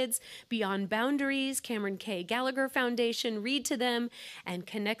Kids, Beyond Boundaries, Cameron K. Gallagher Foundation, Read to Them, and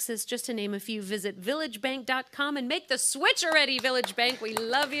Connexus, just to name a few. Visit villagebank.com and make the switch already, Village Bank. We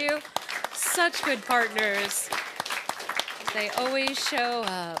love you. Such good partners. They always show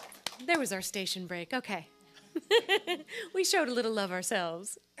up. There was our station break. Okay. We showed a little love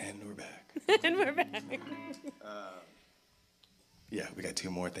ourselves. And we're back. And we're back. Yeah, we got 2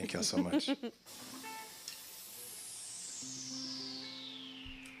 more. Thank y'all so much.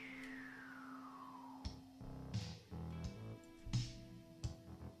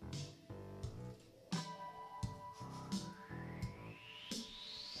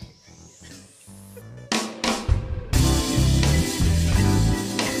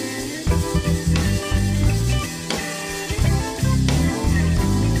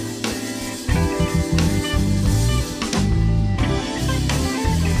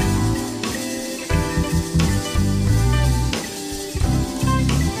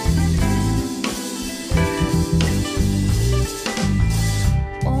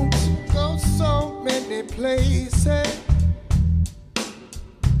 Places,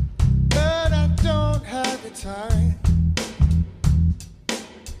 but I don't have the time.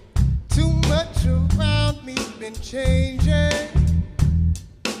 Too much around me been changing,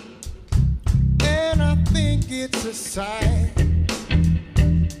 and I think it's a sign.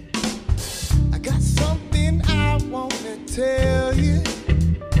 I got something I want to tell you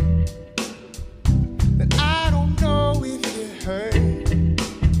that I don't know if you heard.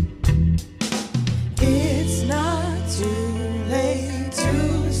 It's not too late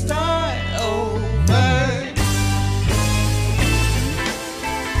to start over.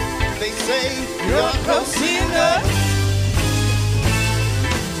 They say you're close enough.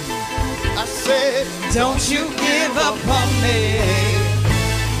 I said, don't you give up on me.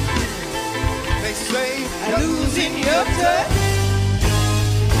 They say you're losing your touch.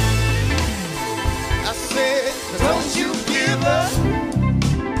 I said, don't you give up.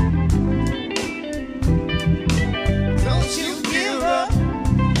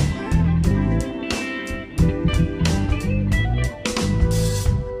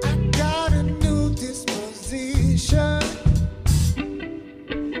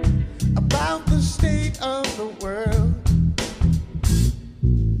 About the state of the world.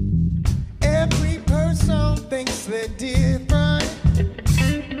 Every person thinks they're different.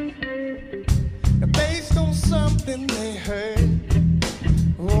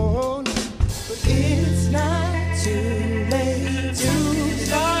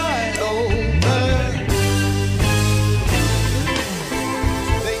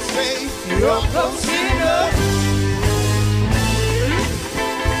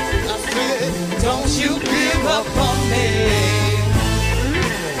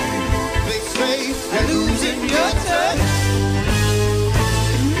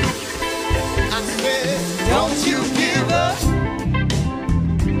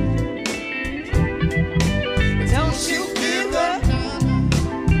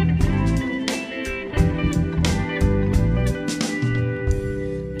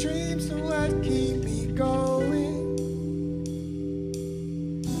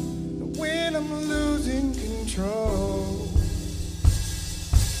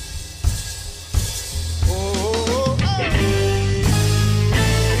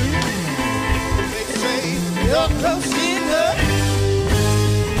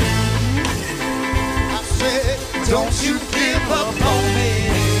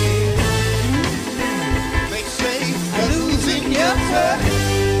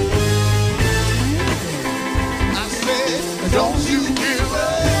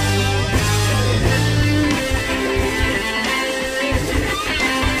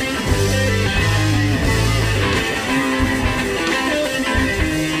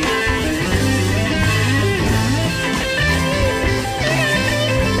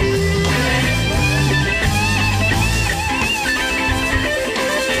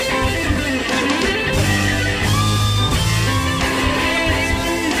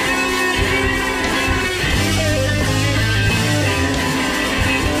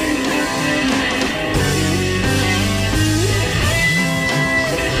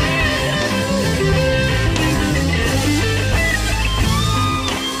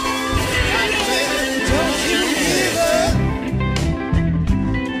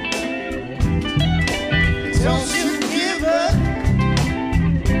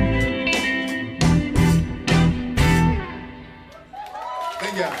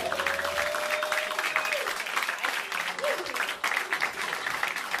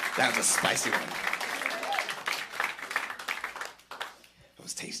 a spicy one. It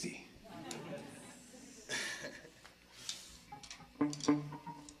was tasty.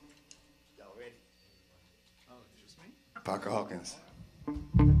 Y'all ready? Oh, just me? Parker Hawkins.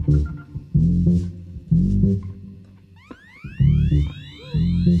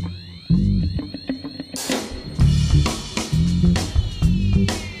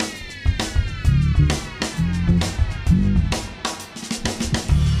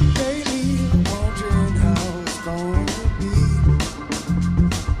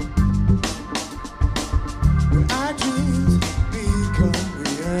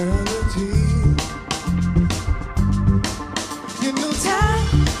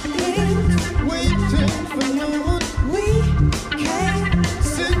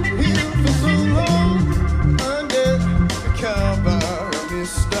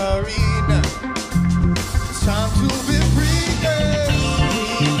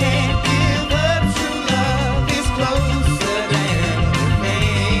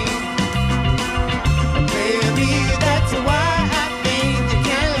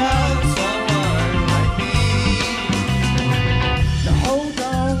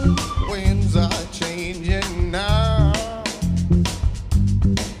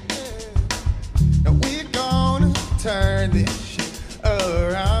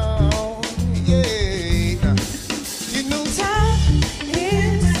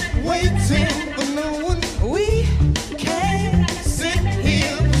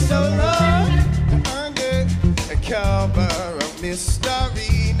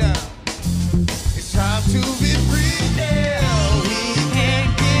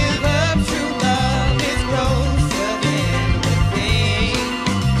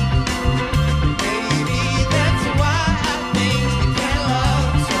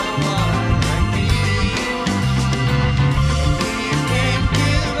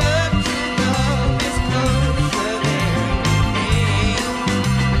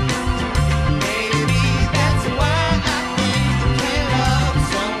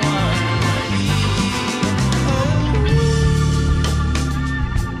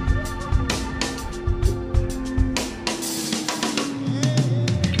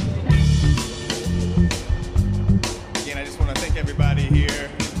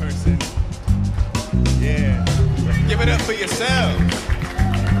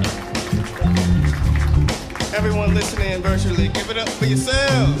 Everyone listening virtually, give it up for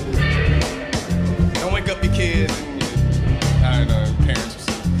yourself. Don't wake up your kids and I don't know, parents or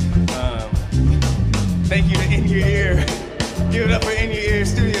something. Thank you to In Your Ear. Give it up for In Your Ear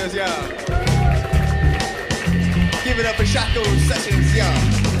Studios, y'all. Give it up for Shockoe Sessions, y'all.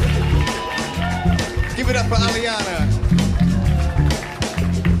 Give it up for Aliana.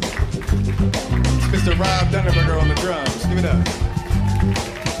 It's Mr. Rob Dunnenberger on the drums. Give it up.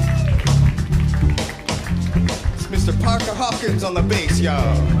 Mr. Parker Hawkins on the bass,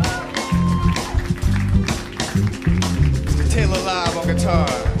 y'all. Mr. Taylor Live on guitar.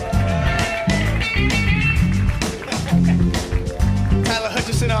 Tyler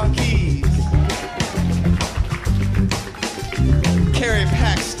Hutcherson on keys. Carrie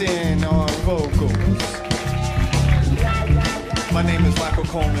Paxton on vocals. My name is Michael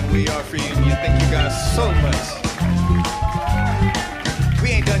Coleman. We are Free Indian. Thank you guys so much. We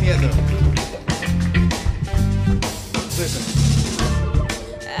ain't done yet though. Listen.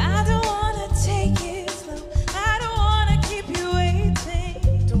 I don't wanna take it slow. I don't wanna keep you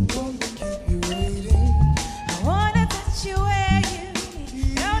waiting. Don't wanna keep you waiting. I wanna touch you where you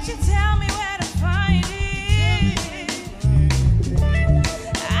need. Don't you tell me where to find it.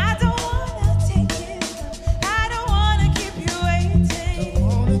 I don't wanna take it slow. I don't wanna keep you waiting. Don't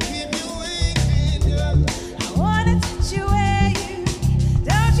wanna keep you waiting, yeah. I wanna touch you where you need.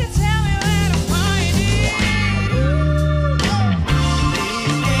 Don't you tell me where to find it.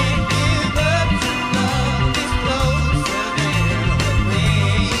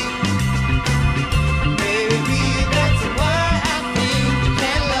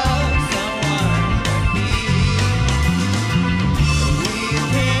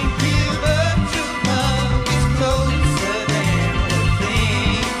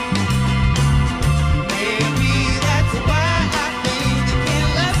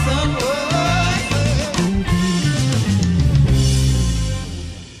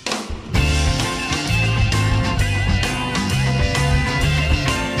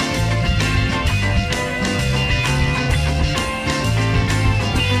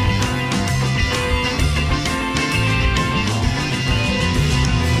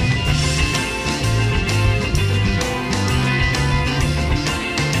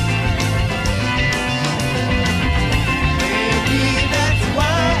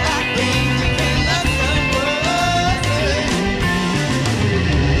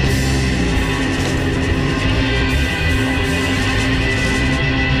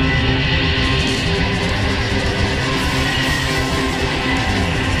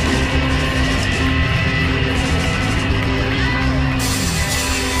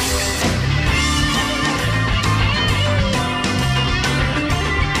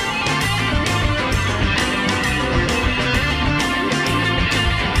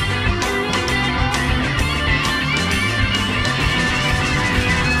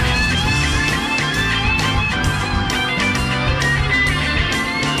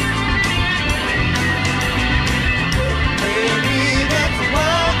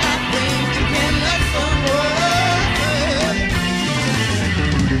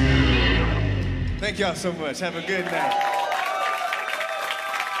 Thank y'all so much. Have a good night.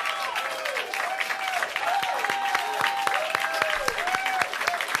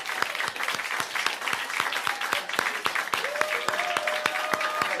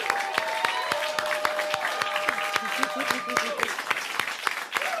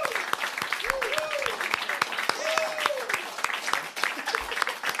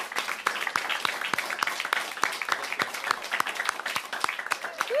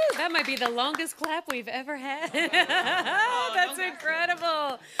 That might be the longest clap we've ever had. That's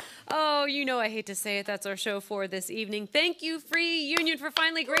incredible. Oh, you know I hate to say it. That's our show for this evening. Thank you, Free Union, for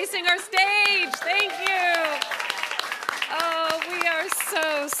finally gracing our stage. Thank you. Oh, we are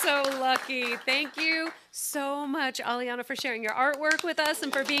so lucky. Thank you so much, Aliana, for sharing your artwork with us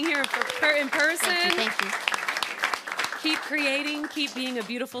and for being here in person. Thank you. Keep creating, keep being a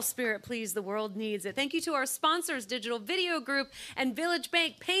beautiful spirit, please. The world needs it. Thank you to our sponsors, Digital Video Group and Village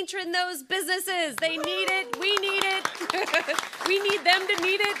Bank. Patron those businesses. They need it. We need it. We need them to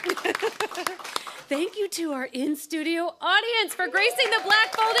need it. Thank you to our in-studio audience for gracing the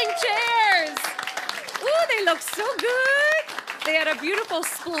black folding chairs. Ooh, they look so good. They had a beautiful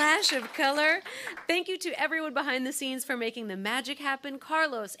splash of color. Thank you to everyone behind the scenes for making the magic happen.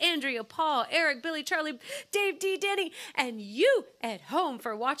 Carlos, Andrea, Paul, Eric, Billy, Charlie, Dave, D, Danny, and you at home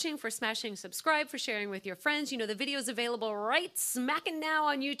for watching, for smashing subscribe, for sharing with your friends. You know, the video is available right smacking now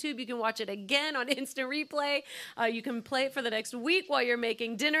on YouTube. You can watch it again on instant replay. You can play it for the next week while you're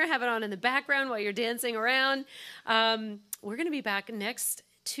making dinner, have it on in the background while you're dancing around. We're going to be back next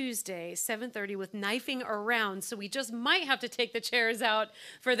Tuesday, 7:30 with Knifing Around. So we just might have to take the chairs out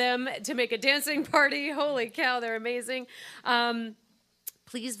for them to make a dancing party. Holy cow, they're amazing.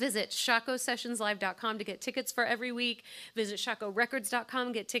 Please visit ShockoeSessionsLive.com to get tickets for every week. Visit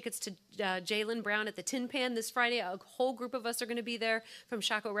ShockoeRecords.com, get tickets to Jalen Brown at the Tin Pan this Friday. A whole group of us are going to be there from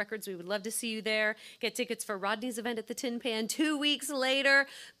Shockoe Records. We would love to see you there. Get tickets for Rodney's event at the Tin Pan 2 weeks later.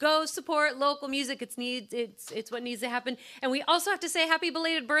 Go support local music. It's what needs to happen. And we also have to say happy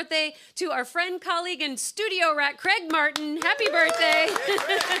belated birthday to our friend, colleague, and studio rat, Craig Martin. Happy birthday.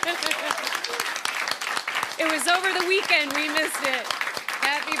 It was over the weekend. We missed it.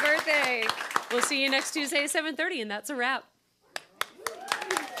 Happy birthday. We'll see you next Tuesday at 7:30, and that's a wrap.